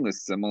timing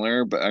was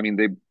similar, but I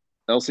mean,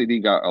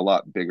 LCD got a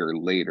lot bigger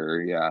later.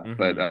 Yeah,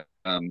 but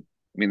I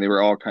mean, they were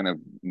all kind of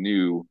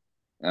new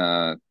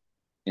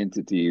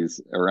entities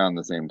around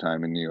the same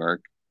time in New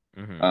York.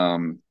 I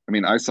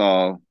mean, I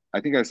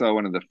think I saw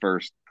one of the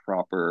first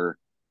proper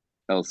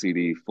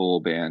LCD full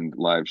band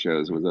live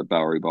shows was at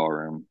Bowery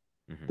Ballroom.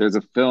 There's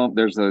a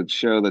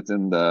show that's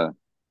in the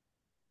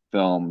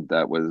film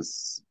that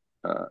was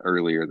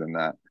earlier than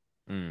that.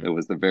 It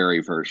was the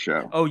very first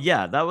show. Oh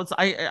yeah, that was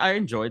I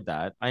enjoyed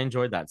that. I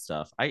enjoyed that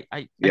stuff.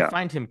 I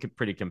find him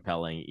pretty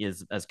compelling. He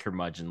is as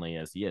curmudgeonly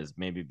as he is,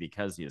 maybe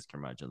because he is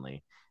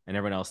curmudgeonly, and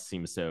everyone else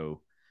seems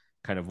so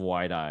kind of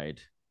wide-eyed,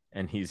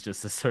 and he's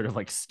just this sort of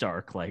like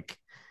stark, like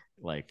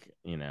like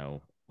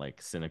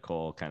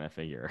cynical kind of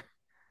figure.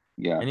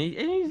 Yeah, and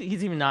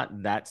he's even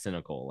not that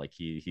cynical. Like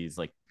he's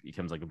like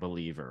becomes like a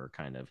believer,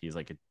 kind of. He's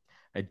like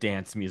a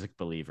dance music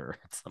believer.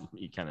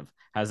 He kind of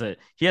has a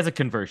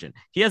conversion.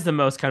 He has the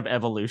most kind of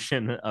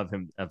evolution of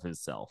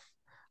himself,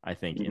 I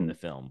think, in the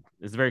film.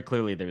 It's very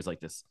clearly there's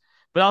like this,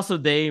 but also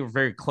they were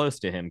very close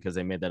to him because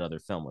they made that other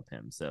film with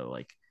him. So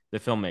like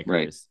the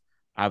filmmakers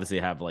obviously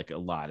have like a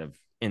lot of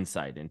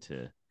insight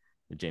into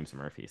the James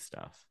Murphy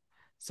stuff.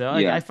 So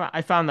like,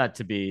 I found that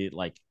to be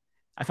like,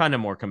 I found it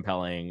more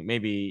compelling,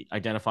 maybe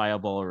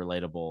identifiable or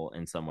relatable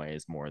in some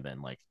ways more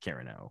than like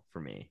Karen O for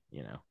me,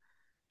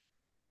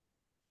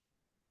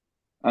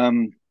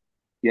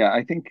 Yeah,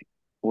 I think,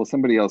 well,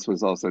 somebody else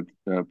was also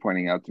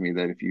pointing out to me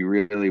that if you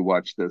really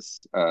watch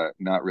this,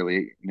 not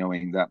really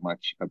knowing that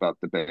much about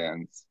the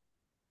bands,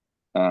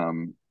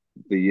 the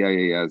Yeah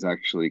Yeah Yeahs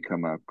actually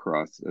come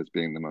across as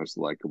being the most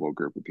likable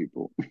group of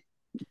people.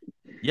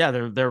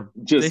 Yeah,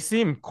 they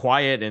seem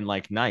quiet and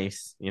like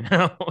nice,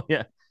 yeah.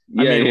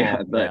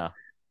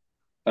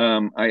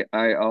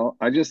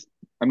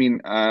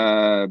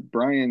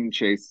 Brian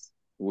Chase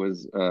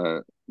was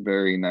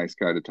very nice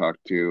guy to talk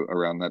to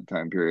around that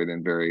time period,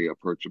 and very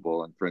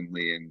approachable and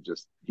friendly, and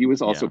just he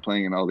was also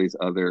playing in all these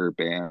other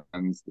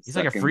bands. He's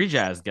like a free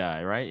jazz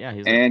guy, right? Yeah,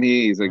 he's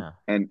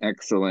an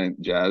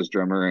excellent jazz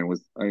drummer,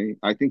 and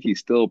I think he's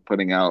still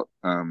putting out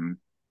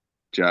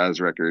jazz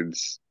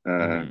records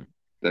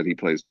that he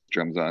plays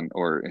drums on,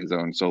 or his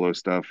own solo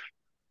stuff.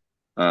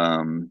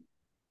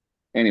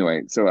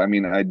 Anyway, so I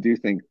mean, I do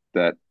think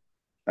that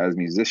as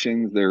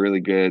musicians, they're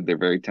really good. They're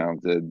very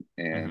talented,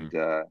 and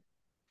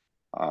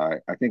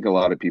I think a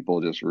lot of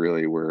people just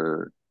really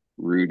were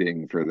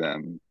rooting for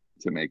them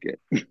to make it.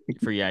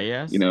 For Yeah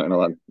Yeahs? And a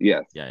lot.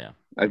 Yes. Yeah.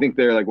 I think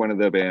they're like one of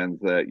the bands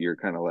that you're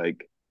kind of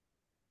like,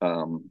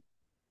 I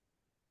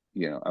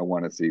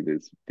want to see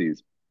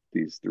these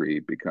three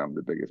become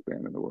the biggest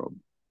band in the world.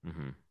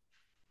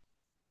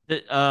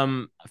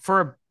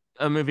 For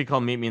a movie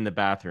called Meet Me in the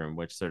Bathroom,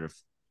 which sort of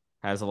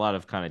has a lot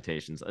of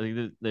connotations, I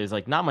think there's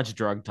like not much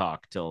drug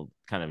talk till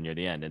kind of near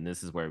the end, and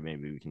this is where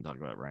maybe we can talk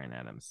about Ryan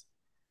Adams.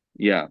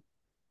 Yeah,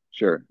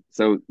 sure.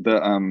 So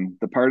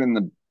the part in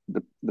the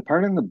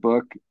part in the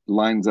book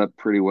lines up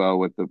pretty well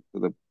with the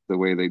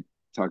way they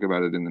talk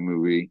about it in the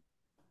movie.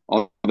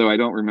 Although I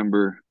don't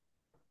remember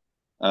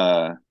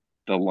the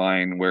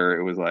line where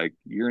it was like,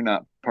 "You're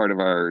not part of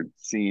our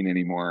scene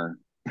anymore."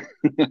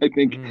 I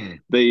think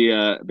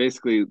they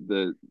basically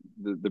the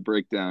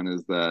breakdown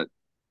is that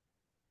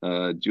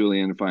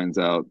Julian finds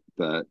out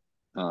that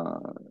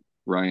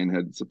Ryan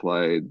had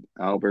supplied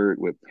Albert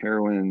with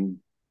heroin,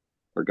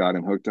 or got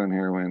him hooked on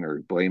heroin,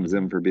 or blames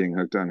him for being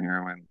hooked on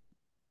heroin.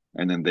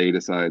 And then they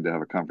decide to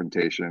have a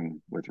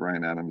confrontation with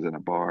Ryan Adams in a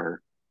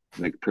bar.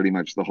 Like pretty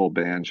much the whole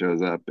band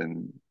shows up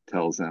and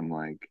tells him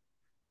like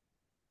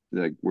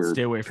we're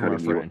stay away from our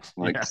friend.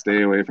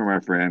 Stay away from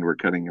our friend. We're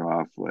cutting you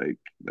off. Like,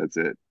 that's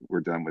it.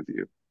 We're done with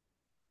you.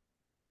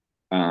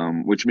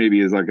 Which maybe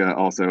is like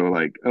also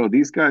like, oh,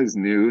 these guys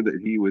knew that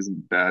he was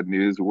bad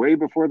news way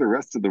before the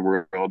rest of the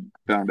world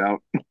found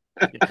out.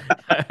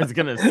 I was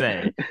gonna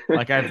say,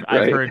 like, I've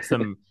heard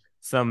some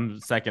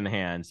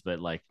secondhands, but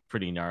like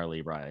pretty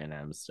gnarly Ryan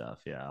M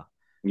stuff. Yeah.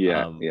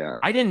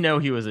 I didn't know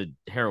he was a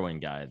heroin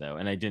guy though,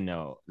 and I didn't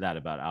know that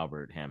about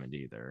Albert Hammond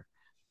either.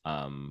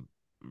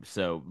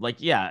 So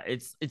like, yeah,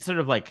 it's sort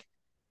of like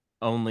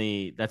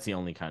that's the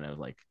only kind of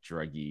like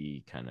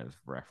druggy kind of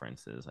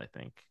references I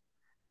think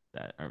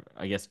that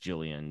I guess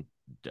Julian,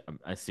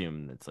 I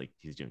assume it's like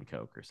he's doing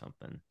coke or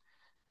something.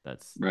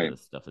 That's the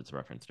stuff that's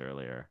referenced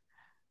earlier.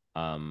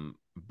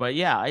 But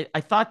yeah,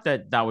 I thought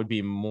that would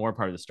be more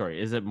part of the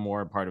story. Is it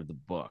more part of the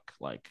book,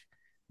 like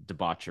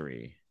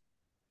debauchery?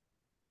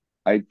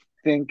 I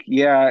think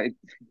not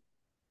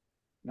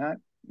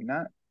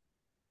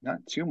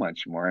too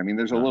much more. I mean,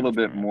 there's a little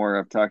bit more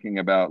of talking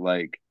about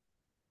like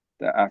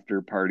the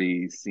after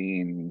party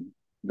scene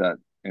that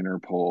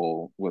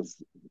Interpol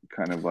was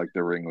kind of like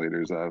the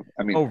ringleaders of.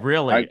 I mean, oh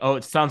really?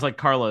 It sounds like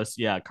Carlos.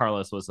 Yeah,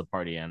 Carlos was the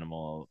party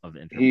animal of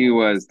Interpol. He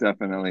was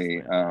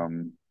definitely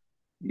the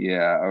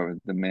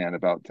man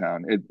about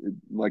town. It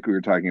like we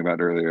were talking about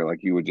earlier,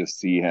 like you would just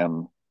see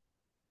him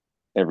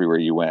everywhere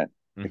you went.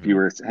 If you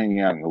were hanging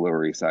out in the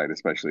Lower East Side,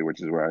 especially,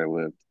 which is where I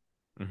lived,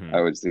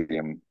 I would see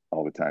him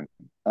all the time.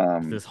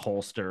 This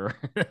holster.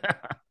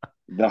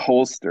 The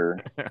holster.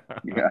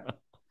 Yeah.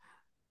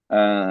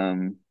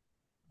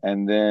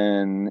 And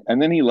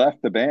then he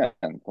left the band,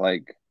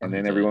 like, and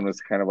then everyone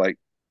was kind of like,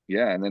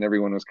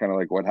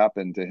 what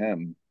happened to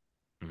him?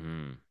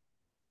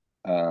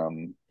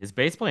 His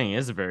bass playing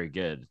is very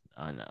good.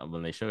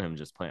 When they show him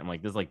just playing, I'm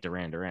like, this is like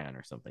Duran Duran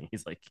or something.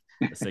 He's like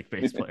a sick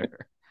bass player.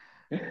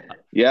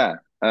 Yeah.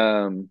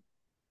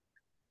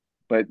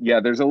 But yeah,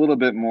 there's a little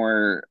bit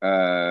more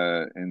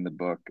in the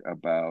book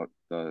about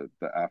the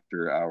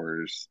after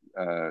hours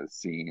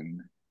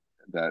scene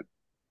that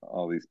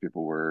all these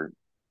people were,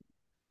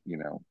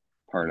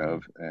 part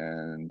of.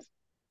 And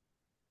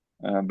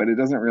but it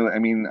doesn't really, I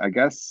mean, I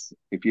guess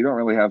if you don't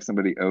really have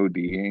somebody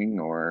ODing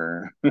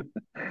or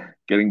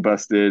getting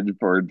busted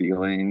for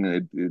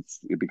dealing,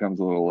 it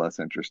becomes a little less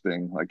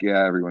interesting. Like,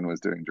 yeah, everyone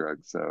was doing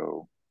drugs,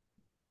 so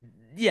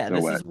yeah,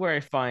 this is where I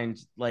find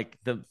like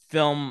the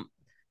film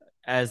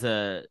as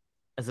a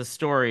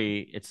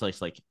story, it's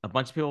like a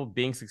bunch of people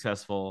being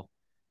successful,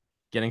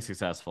 getting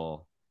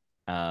successful,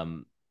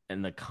 and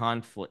the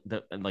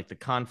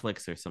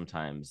conflicts are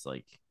sometimes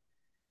like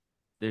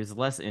there's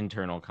less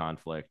internal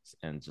conflict,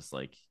 and just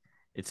like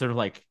it's sort of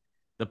like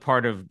the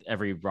part of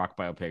every rock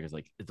biopic is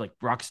like it's like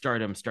rock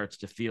stardom starts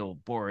to feel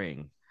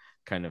boring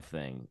kind of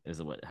thing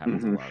is what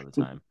happens a lot of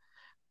the time.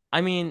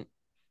 I mean,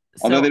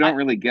 although they don't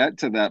really get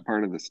to that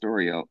part of the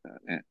story, I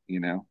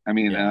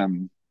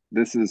mean,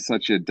 this is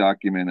such a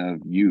document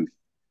of youth.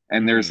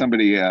 And there's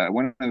somebody,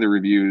 one of the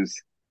reviews,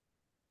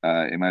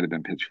 it might have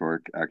been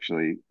Pitchfork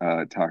actually,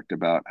 talked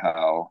about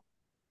how,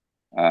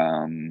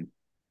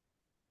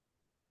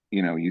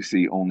 you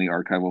see only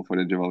archival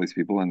footage of all these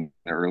people in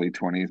their early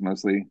 20s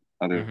mostly,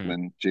 other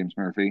than James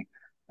Murphy.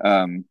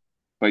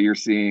 But you're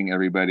seeing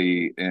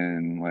everybody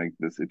in like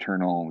this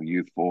eternal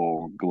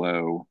youthful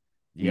glow.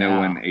 No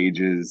one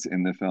ages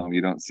in the film.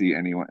 You don't see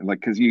anyone like,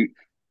 because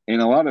in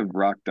a lot of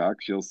rock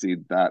docs, you'll see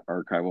that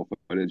archival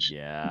footage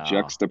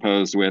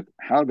juxtaposed with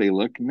how they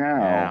look now.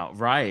 Yeah,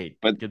 right.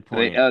 But good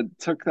point. They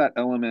took that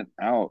element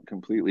out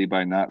completely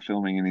by not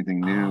filming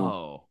anything new.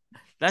 Oh,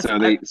 that's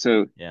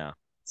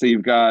so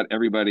you've got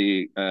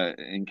everybody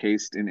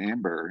encased in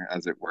amber,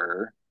 as it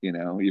were.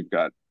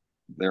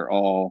 They're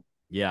all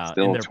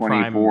still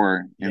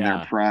 24 in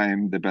their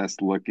prime, the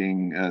best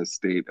looking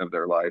state of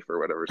their life or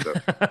whatever. So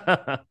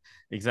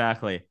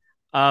exactly.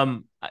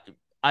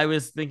 I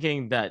was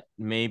thinking that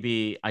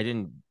maybe I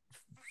didn't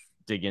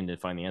dig in to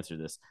find the answer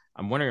to this.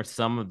 I'm wondering if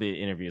some of the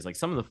interviews, like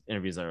some of the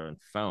interviews that are on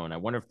phone, I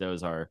wonder if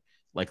those are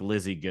like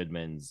Lizzie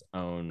Goodman's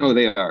own. Oh,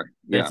 they are.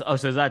 Yeah.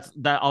 So that's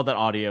all that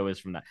audio is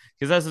from that,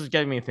 because that's what's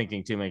getting me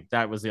thinking too. Like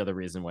that was the other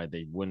reason why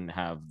they wouldn't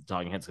have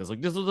Talking Heads, because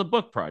like this was a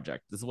book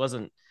project. This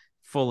wasn't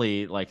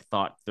fully like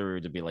thought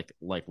through to be like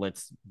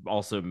let's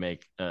also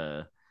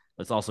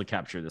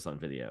capture this on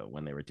video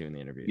when they were doing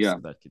the interviews. Yeah,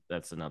 so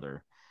that's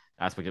another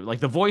aspect of it. Like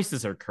the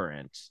voices are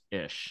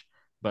current-ish,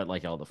 but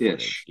like all the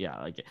footage,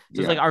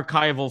 it's like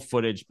archival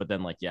footage, but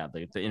then like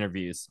the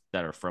interviews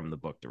that are from the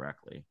book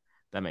directly.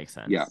 That makes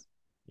sense. Yeah.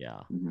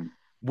 Mm-hmm.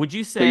 Would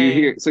you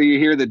say so you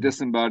hear the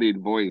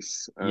disembodied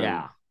voice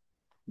of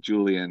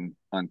Julian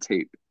on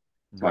tape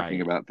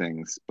talking about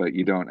things, but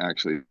you don't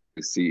actually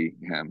see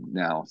him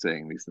now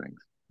saying these things,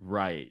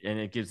 right? And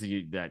it gives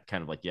you that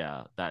kind of like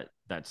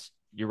that's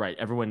you're right,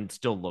 everyone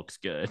still looks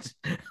good.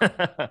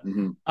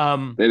 No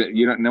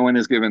one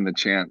is given the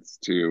chance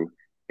to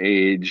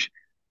age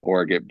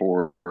or get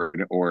bored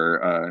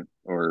or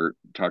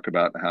talk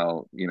about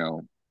how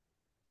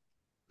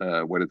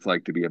what it's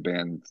like to be a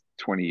band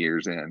 20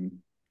 years in,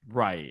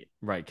 right,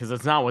 because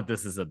it's not what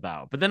this is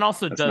about. But then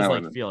also it does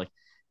like feel like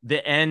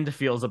the end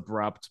feels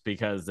abrupt,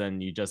 because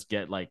then you just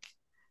get like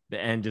the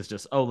end is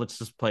just, let's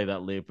just play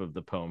that loop of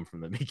the poem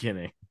from the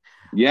beginning.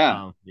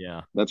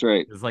 That's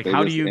right. It's like,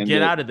 how do you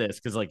get out of this?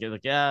 Because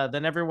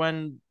then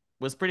everyone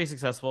was pretty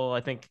successful.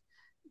 I think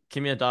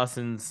Kimya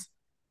Dawson's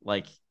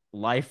like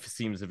life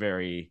seems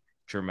very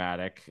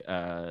dramatic,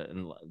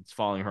 and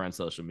following her on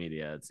social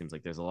media, it seems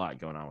like there's a lot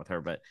going on with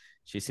her, but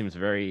she seems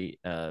very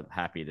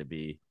happy to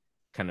be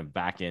kind of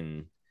back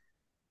in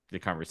the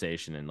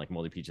conversation, and like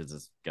Moldy Peaches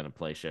is going to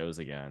play shows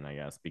again, I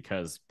guess,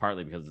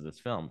 partly because of this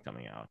film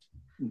coming out.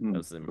 That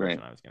was the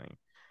impression I was getting.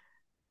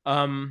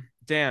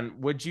 Dan,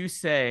 would you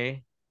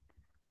say,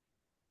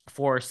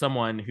 for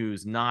someone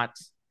who's not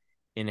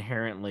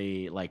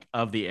inherently like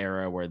of the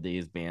era where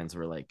these bands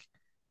were like,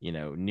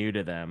 new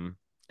to them,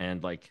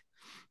 and like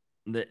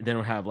they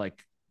don't have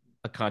like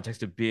a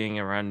context of being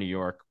around New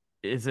York,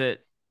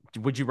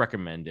 would you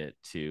recommend it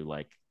to,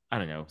 like, I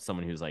don't know,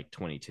 someone who's like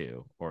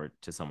 22, or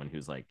to someone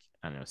who's like,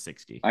 I don't know,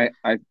 60? I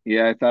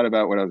thought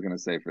about what I was going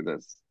to say for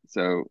this.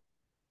 So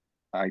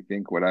I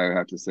think what I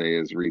have to say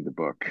is read the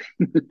book.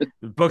 The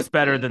book's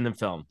better than the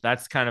film.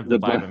 That's kind of the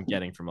vibe I'm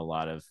getting from a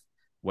lot of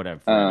what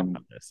I've read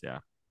about this. Yeah.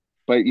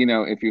 But,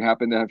 if you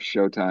happen to have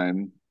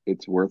Showtime,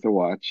 it's worth a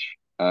watch.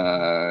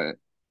 I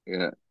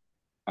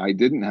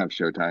didn't have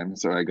Showtime,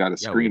 so I got a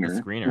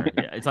screener.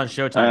 It's on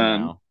Showtime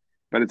now.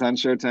 But it's on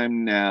Showtime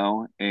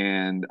now,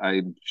 and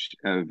I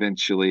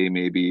eventually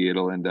maybe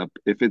it'll end up,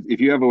 if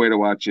you have a way to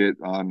watch it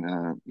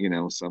on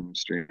some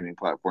streaming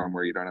platform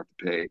where you don't have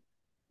to pay,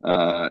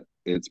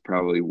 it's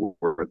probably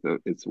worth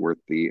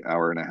the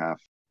hour and a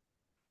half.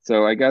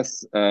 So I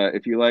guess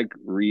if you like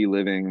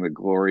reliving the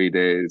glory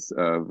days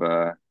of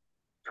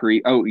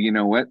you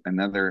know what?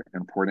 Another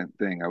important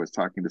thing I was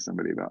talking to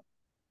somebody about.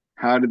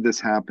 How did this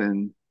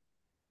happen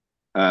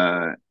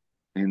in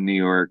New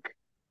York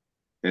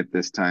at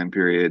this time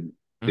period?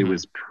 It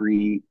was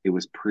pre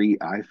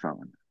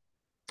iPhone.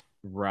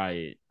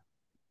 Right.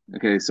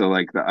 Okay, so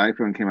like the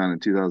iPhone came out in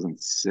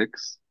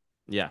 2006.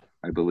 Yeah.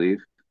 I believe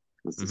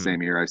it was the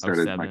same year I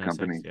started my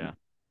company. 06, yeah.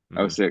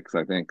 Oh, 06,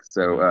 I think.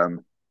 So, at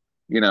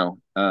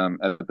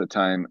the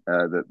time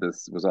that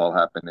this was all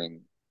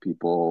happening,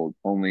 people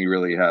only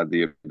really had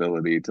the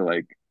ability to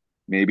like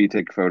maybe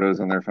take photos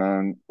on their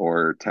phone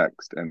or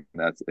text, and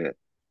that's it.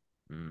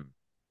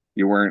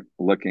 You weren't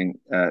looking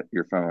at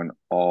your phone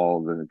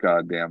all the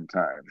goddamn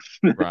time.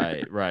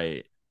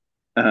 Right.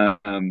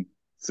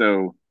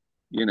 So,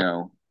 you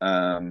know,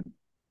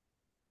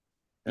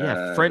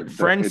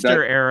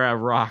 Friendster era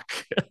rock.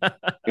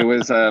 It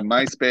was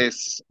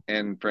MySpace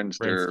and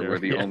Friendster were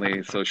the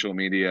only social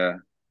media,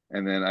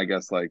 and then I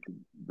guess like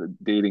the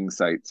dating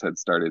sites had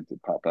started to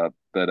pop up.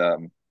 But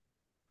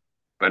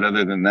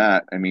other than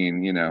that, I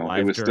mean,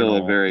 it was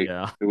still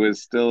it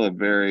was still a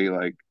very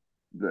like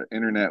the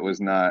internet was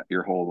not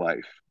your whole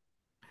life.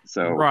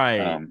 So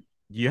right.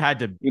 You had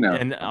to,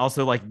 and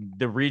also like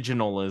the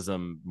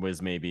regionalism was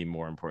maybe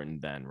more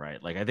important then,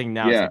 right? Like I think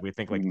now it's like we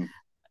think like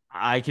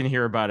I can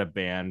hear about a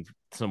band,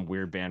 some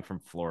weird band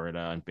from Florida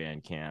on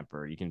Bandcamp,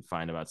 or you can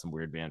find about some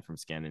weird band from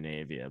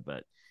Scandinavia.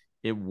 But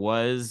it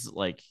was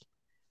like,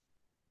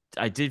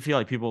 I did feel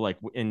like people like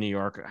in New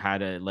York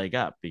had a leg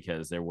up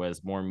because there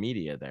was more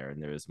media there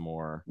and there was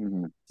more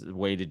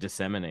way to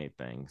disseminate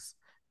things.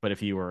 But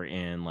if you were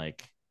in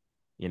like,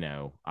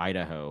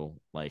 Idaho,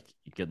 like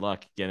good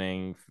luck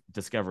getting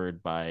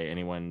discovered by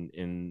anyone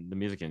in the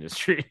music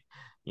industry,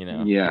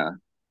 Yeah.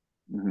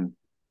 Mm-hmm.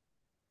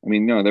 I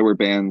mean, no, there were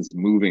bands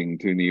moving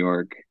to New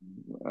York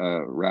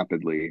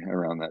rapidly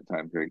around that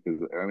time period.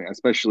 Because I mean,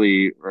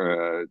 especially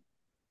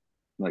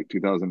like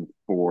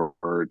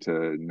 2004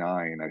 to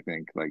 9, I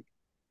think. Like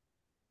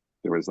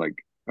there was like,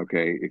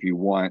 okay, if you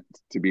want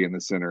to be in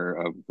the center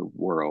of the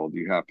world,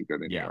 you have to go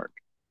to New York.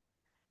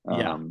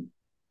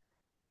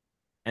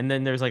 And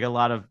then there's like a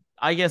lot of,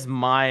 I guess,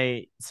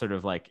 my sort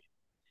of like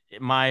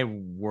my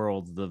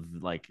world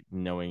of like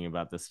knowing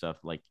about this stuff,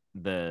 like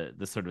the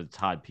sort of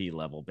Todd P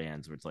level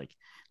bands where it's like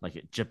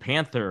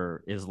Japanther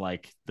is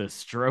like the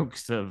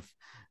Strokes of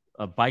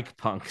bike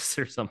punks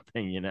or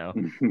something,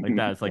 like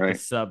that. It's like right.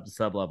 the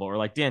sub level, or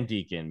like Dan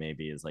Deacon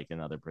maybe is like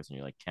another person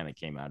who like kind of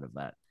came out of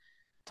that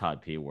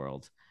Todd P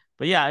world.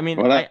 But yeah, I mean,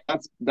 well,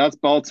 that's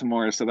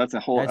Baltimore, so that's a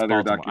whole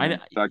other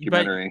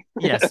documentary.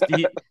 Yes,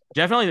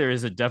 definitely there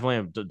is definitely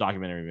a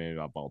documentary maybe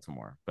about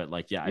Baltimore. But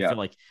like, I feel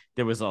like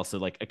there was also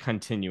like a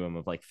continuum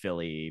of like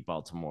Philly,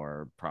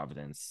 Baltimore,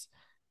 Providence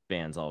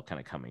bands all kind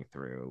of coming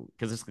through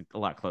because it's a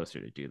lot closer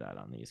to do that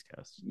on the East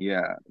Coast.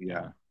 Yeah.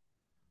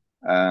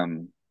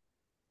 For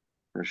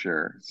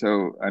sure.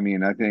 So I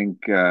mean, I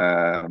think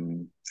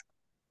we're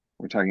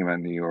talking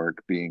about New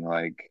York being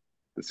like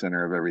the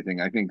center of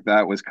everything. I think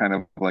that was kind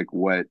of like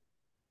what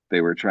they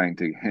were trying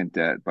to hint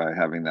at by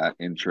having that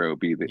intro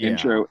be the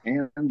intro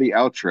and the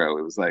outro.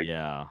 It was like,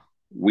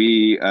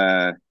 we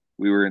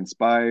were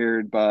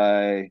inspired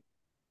by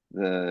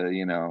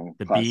the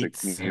classic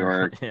Beats. New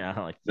York,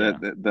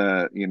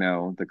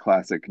 the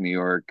classic New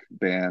York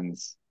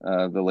bands,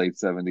 the late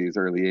 70s,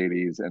 early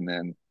 80s, and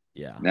then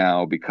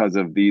now because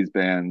of these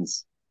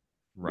bands,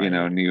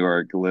 New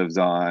York lives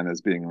on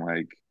as being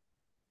like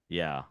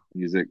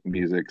music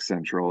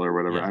central or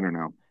whatever. I don't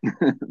know.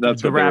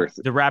 That's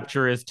the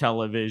Rapture is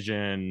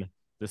television,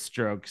 the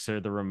Strokes or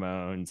the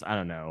Ramones. I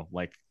don't know,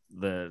 like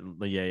the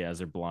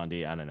Yeah-Yeahs or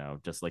Blondie. I don't know.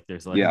 Just like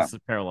there's like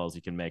parallels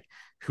you can make.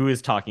 Who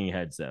is Talking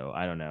Heads though?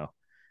 I don't know.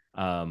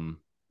 I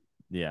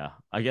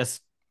guess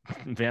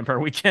Vampire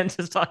Weekend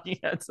is Talking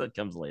Heads. That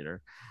comes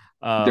later.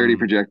 Dirty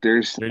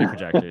Projectors.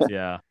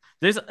 Yeah.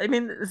 This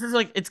is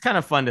like, it's kind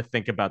of fun to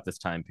think about this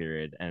time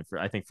period, and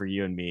I think for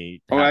you and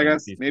me. I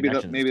guess maybe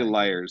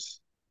Liars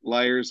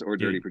or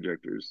Dirty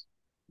Projectors.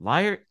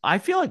 Liar. I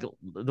feel like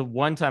the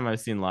one time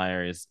I've seen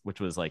Liars, which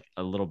was like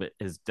a little bit,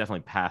 is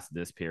definitely past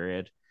this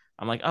period.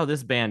 I'm like, oh,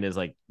 this band is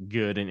like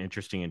good and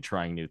interesting and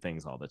trying new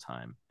things all the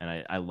time,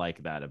 and I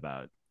like that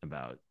about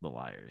the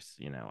Liars.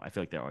 I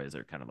feel like they always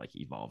are kind of like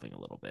evolving a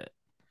little bit.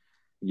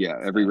 Yeah,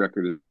 every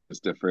record is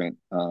different.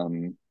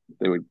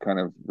 They would kind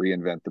of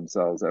reinvent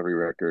themselves every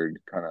record,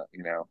 kind of,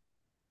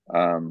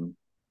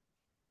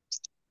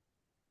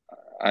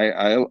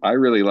 I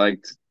really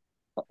liked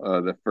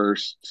the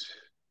first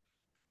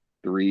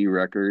 3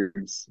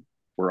 records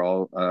were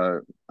all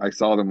I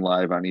saw them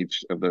live on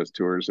each of those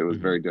tours. It was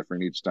very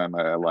different each time.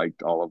 I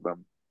liked all of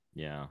them.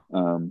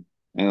 And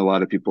a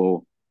lot of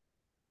people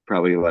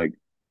probably like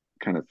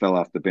kind of fell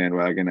off the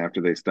bandwagon after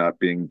they stopped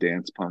being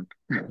dance punk.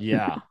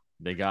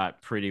 They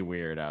got pretty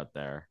weird out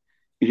there.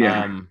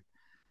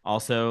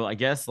 Also, I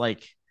guess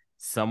like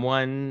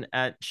someone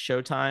at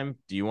Showtime,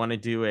 do you want to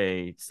do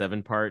a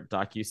 7-part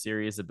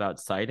docu-series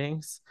about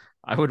sightings?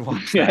 I would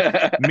watch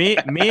that. me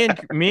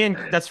and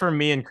that's for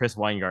me and Chris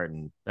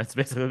Weingarten. That's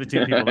basically the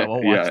 2 people that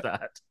will watch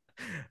that.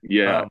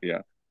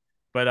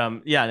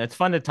 But it's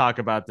fun to talk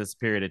about this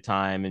period of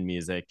time in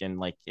music, and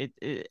like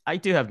I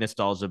do have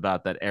nostalgia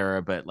about that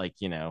era, but like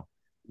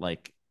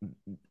like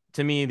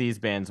to me these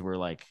bands were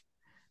like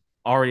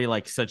already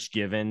like such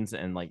givens,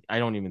 and like I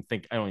don't even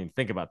think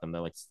about them.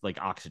 They're like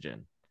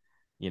Oxygen,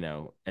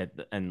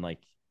 and like,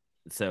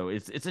 so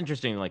it's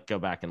interesting to like go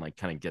back and like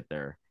kind of get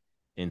their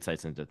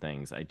insights into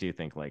things. I do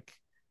think like,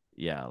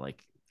 yeah,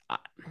 like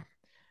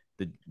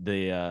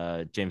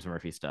the James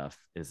Murphy stuff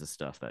is the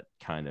stuff that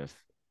kind of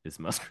is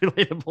most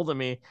relatable to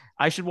me.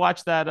 I should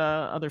watch that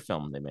other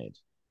film they made.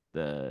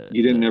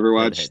 You didn't ever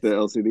watch the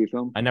LCD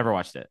film? I never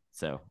watched it,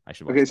 so I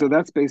should watch that. So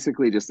that's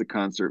basically just a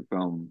concert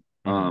film.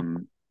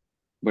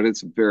 But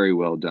it's very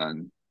well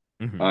done.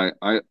 I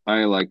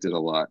liked it a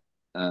lot.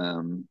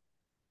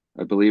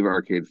 I believe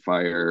Arcade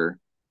Fire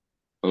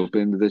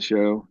opened the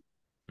show.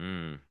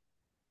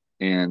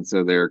 And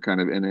so they're kind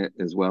of in it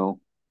as well.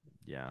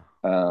 Yeah.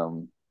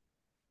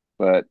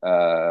 But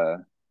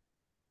the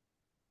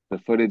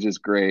footage is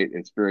great.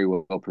 It's very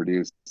well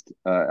produced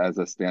as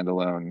a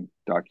standalone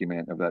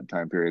document of that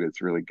time period.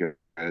 It's really good.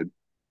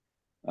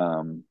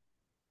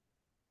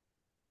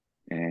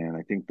 And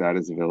I think that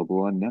is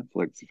available on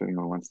Netflix if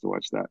anyone wants to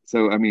watch that.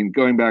 So, I mean,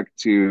 going back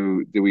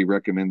to, do we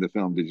recommend the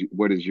film?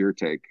 What is your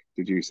take?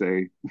 Did you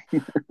say?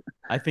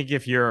 I think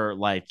if you're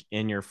like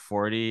in your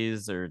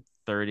 40s or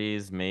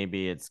 30s,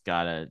 maybe it's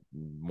got a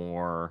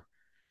more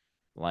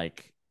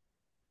like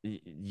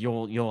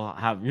you'll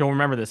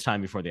remember this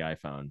time before the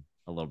iPhone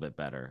a little bit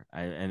better.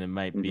 And it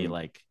might be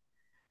like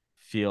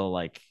feel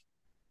like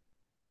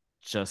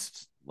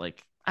just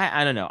like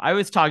I don't know. I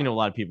was talking to a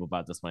lot of people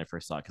about this when I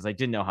first saw it because I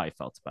didn't know how I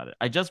felt about it.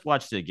 I just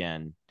watched it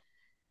again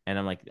and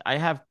I'm like, I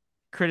have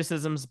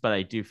criticisms, but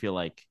I do feel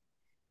like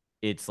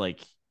it's like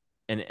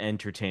an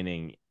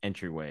entertaining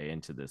entryway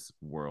into this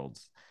world.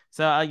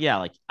 So yeah,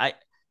 like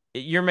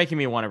you're making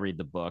me want to read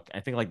the book. I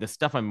think like the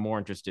stuff I'm more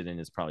interested in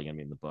is probably going to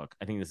be in the book.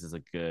 I think this is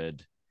a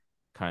good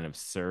kind of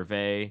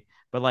survey,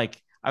 but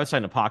like I was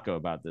talking to Paco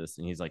about this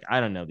and he's like, I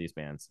don't know these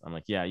bands. I'm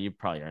like, yeah, you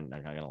probably are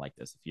not going to like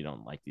this if you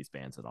don't like these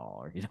bands at all,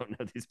 or you don't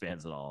know these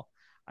bands at all.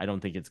 I don't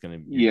think it's going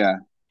to be. Yeah.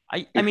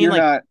 I mean,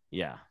 like,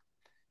 yeah.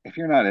 If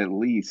you're not at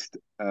least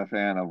a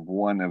fan of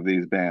one of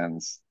these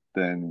bands,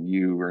 then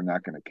you are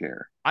not going to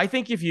care. I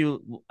think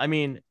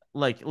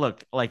like,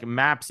 look, like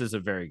Maps is a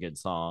very good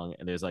song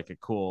and there's like a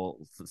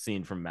cool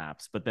scene from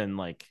Maps, but then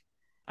like,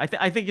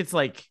 I think it's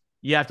like,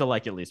 you have to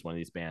like at least one of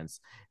these bands.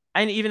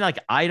 And even like,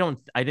 I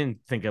didn't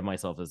think of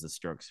myself as a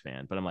Strokes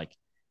fan, but I'm like,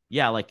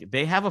 yeah, like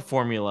they have a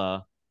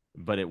formula,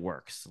 but it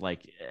works.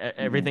 Like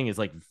everything is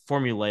like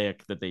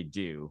formulaic that they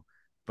do,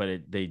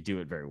 but they do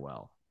it very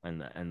well.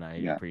 And I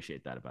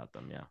appreciate that about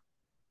them. Yeah.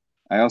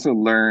 I also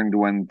learned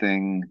one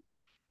thing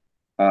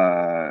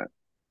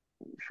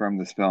from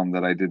this film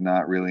that I did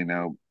not really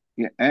know.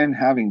 Yeah, and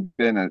having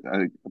been a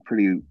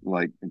pretty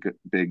like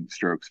big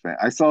Strokes fan,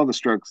 I saw the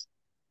Strokes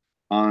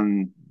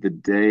on the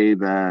day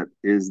that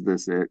Is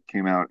This It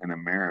came out in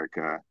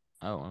America.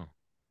 Oh, wow.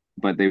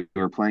 But they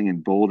were playing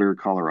in Boulder,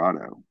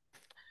 Colorado.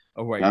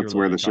 Oh, right. That's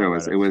where the show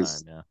is. It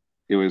was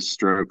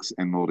Strokes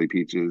and Moldy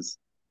Peaches,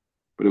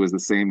 but it was the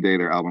same day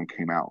their album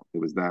came out. It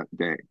was that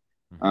day.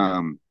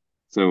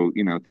 So,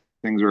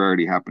 things were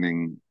already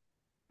happening.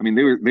 I mean,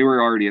 they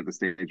were already at the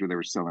stage where they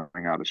were selling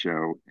out a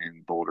show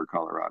in Boulder,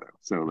 Colorado.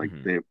 So like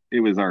the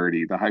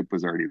hype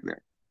was already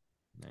there.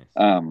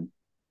 Nice.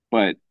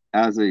 But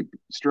as a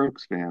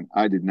Strokes fan,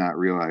 I did not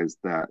realize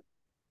that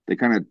they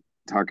kind of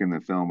talk in the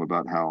film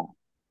about how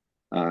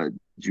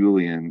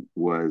Julian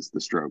was the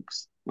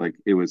Strokes. Like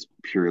it was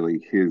purely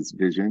his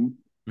vision,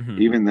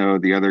 even though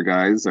the other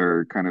guys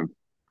are kind of,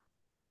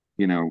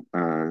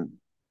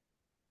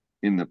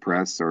 in the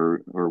press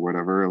or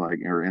whatever, like,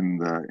 or in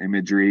the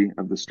imagery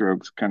of the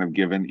Strokes kind of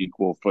given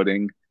equal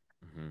footing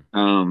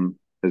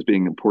as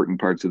being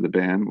important parts of the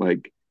band.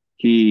 Like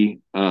he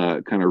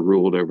kind of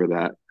ruled over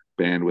that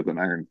band with an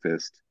iron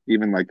fist.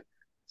 Even like,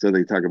 so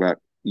they talk about,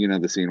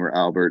 the scene where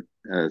Albert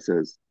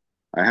says,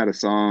 I had a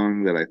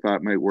song that I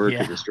thought might work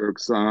as a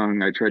Strokes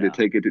song. I tried to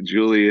take it to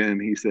Julian.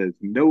 He says,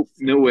 nope,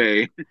 no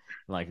way.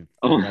 Like,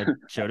 I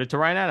showed it to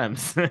Ryan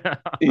Adams.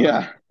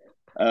 Yeah.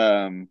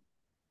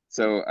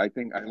 So I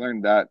think I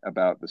learned that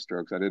about the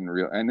Strokes. And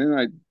then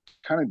I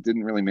kind of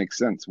didn't really make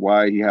sense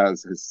why he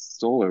has his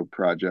solo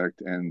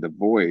project and the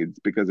Voids,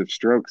 because if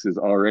Strokes is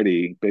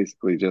already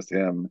basically just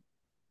him,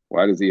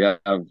 why does he have,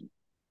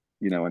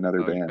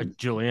 another band?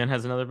 Julian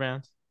has another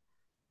band?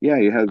 Yeah,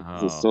 he has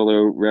a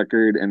solo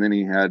record, and then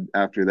he had,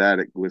 after that,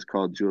 it was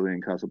called Julian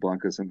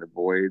Casablancas and the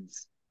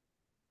Voids.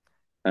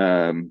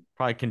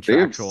 Probably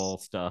contractual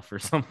stuff or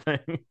something.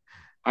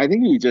 I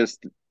think he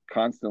just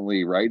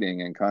constantly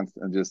writing and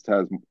just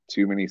has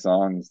too many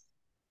songs,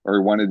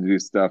 or wanted to do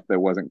stuff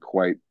that wasn't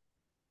quite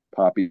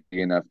poppy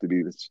enough to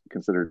be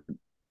considered,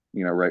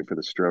 right for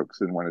the Strokes,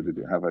 and wanted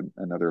to have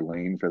another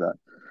lane for that.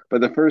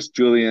 But the first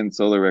Julian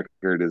solo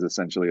record is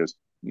essentially just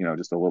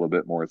a little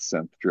bit more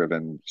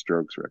synth-driven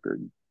Strokes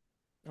record.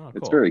 Oh, cool.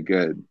 It's very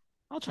good.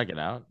 I'll check it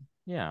out.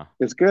 Yeah,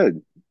 it's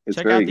good. It's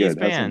check very out these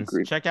good. bands.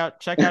 Check out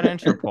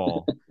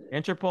Interpol.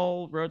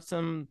 Interpol wrote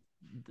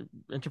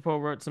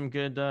some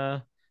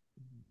good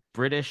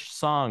British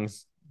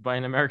songs by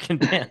an American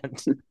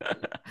band.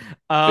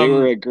 They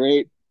were a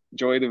great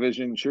Joy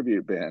Division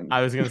tribute band.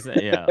 I was gonna say,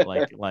 yeah,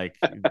 like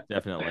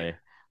definitely.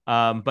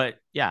 But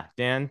yeah,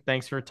 Dan,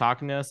 thanks for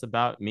talking to us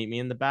about Meet Me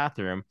in the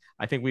Bathroom.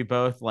 I think we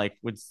both would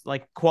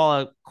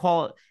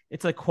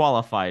it's a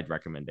qualified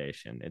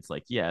recommendation. It's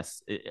like,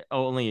 yes,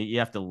 only you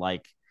have to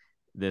like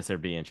this or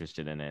be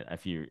interested in it.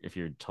 If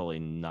you're totally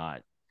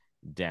not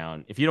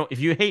down, if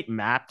you hate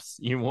maps,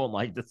 you won't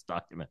like this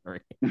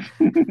documentary.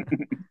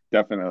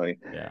 Definitely.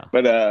 Yeah.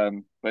 But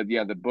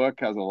yeah, the book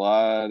has a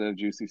lot of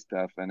juicy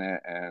stuff in it,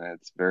 and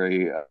it's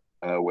very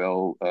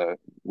well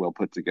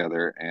put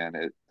together, and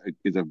it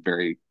is a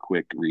very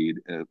quick read,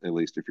 at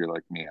least if you're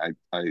like me.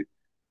 I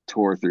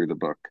tore through the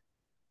book.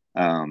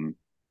 And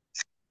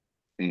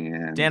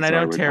Dan, I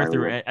don't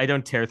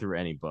tear through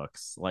any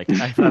books. Like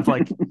I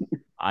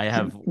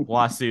have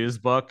Wasu's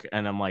book,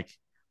 and I'm like,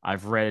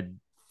 I've read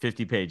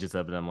 50 pages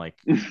of it. I'm like,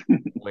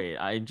 wait,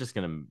 I'm just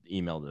gonna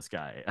email this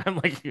guy. I'm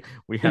like,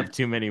 we have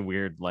too many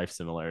weird life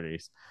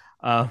similarities.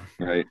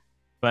 Right.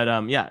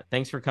 But yeah,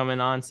 thanks for coming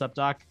on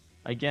SupDoc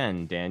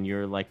again, Dan.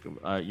 You're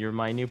you're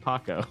my new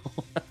Paco.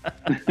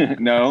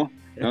 No,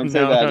 don't say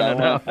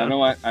that.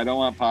 I don't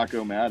want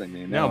Paco mad at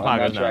me. No,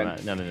 Paco,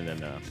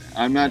 no.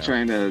 I'm not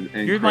trying to.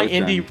 You're my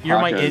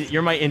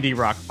indie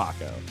rock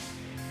Paco.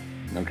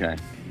 Okay,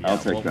 yeah, I'll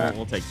take that.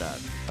 We'll take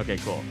that. Okay,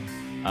 cool.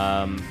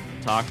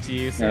 Talk to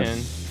you soon.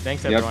 Yes.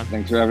 Thanks, everyone.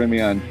 Thanks for having me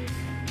on.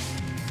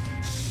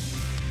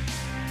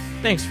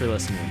 Thanks for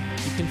listening.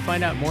 You can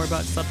find out more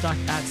about SupDoc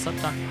at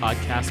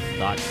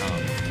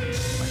supdocpodcast.com.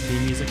 My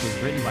theme music was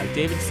written by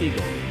David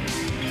Siegel.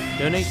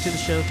 Donate to the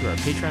show through our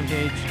Patreon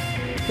page,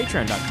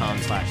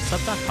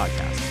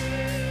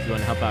 patreon.com/supdocpodcast. If you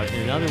want to help out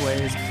in other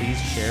ways,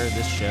 please share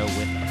this show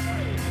with a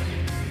friend.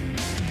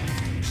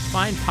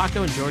 Find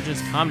Paco and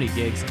George's comedy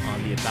gigs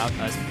on the About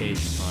Us page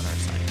on our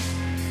site.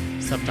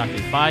 SupDoc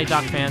is by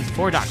Doc fans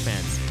for Doc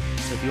fans.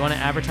 So if you want to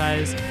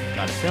advertise,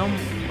 got a film,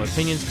 or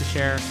opinions to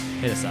share,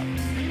 hit us up.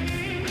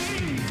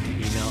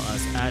 Email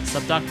us at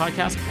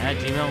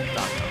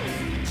supdocpodcast@gmail.com.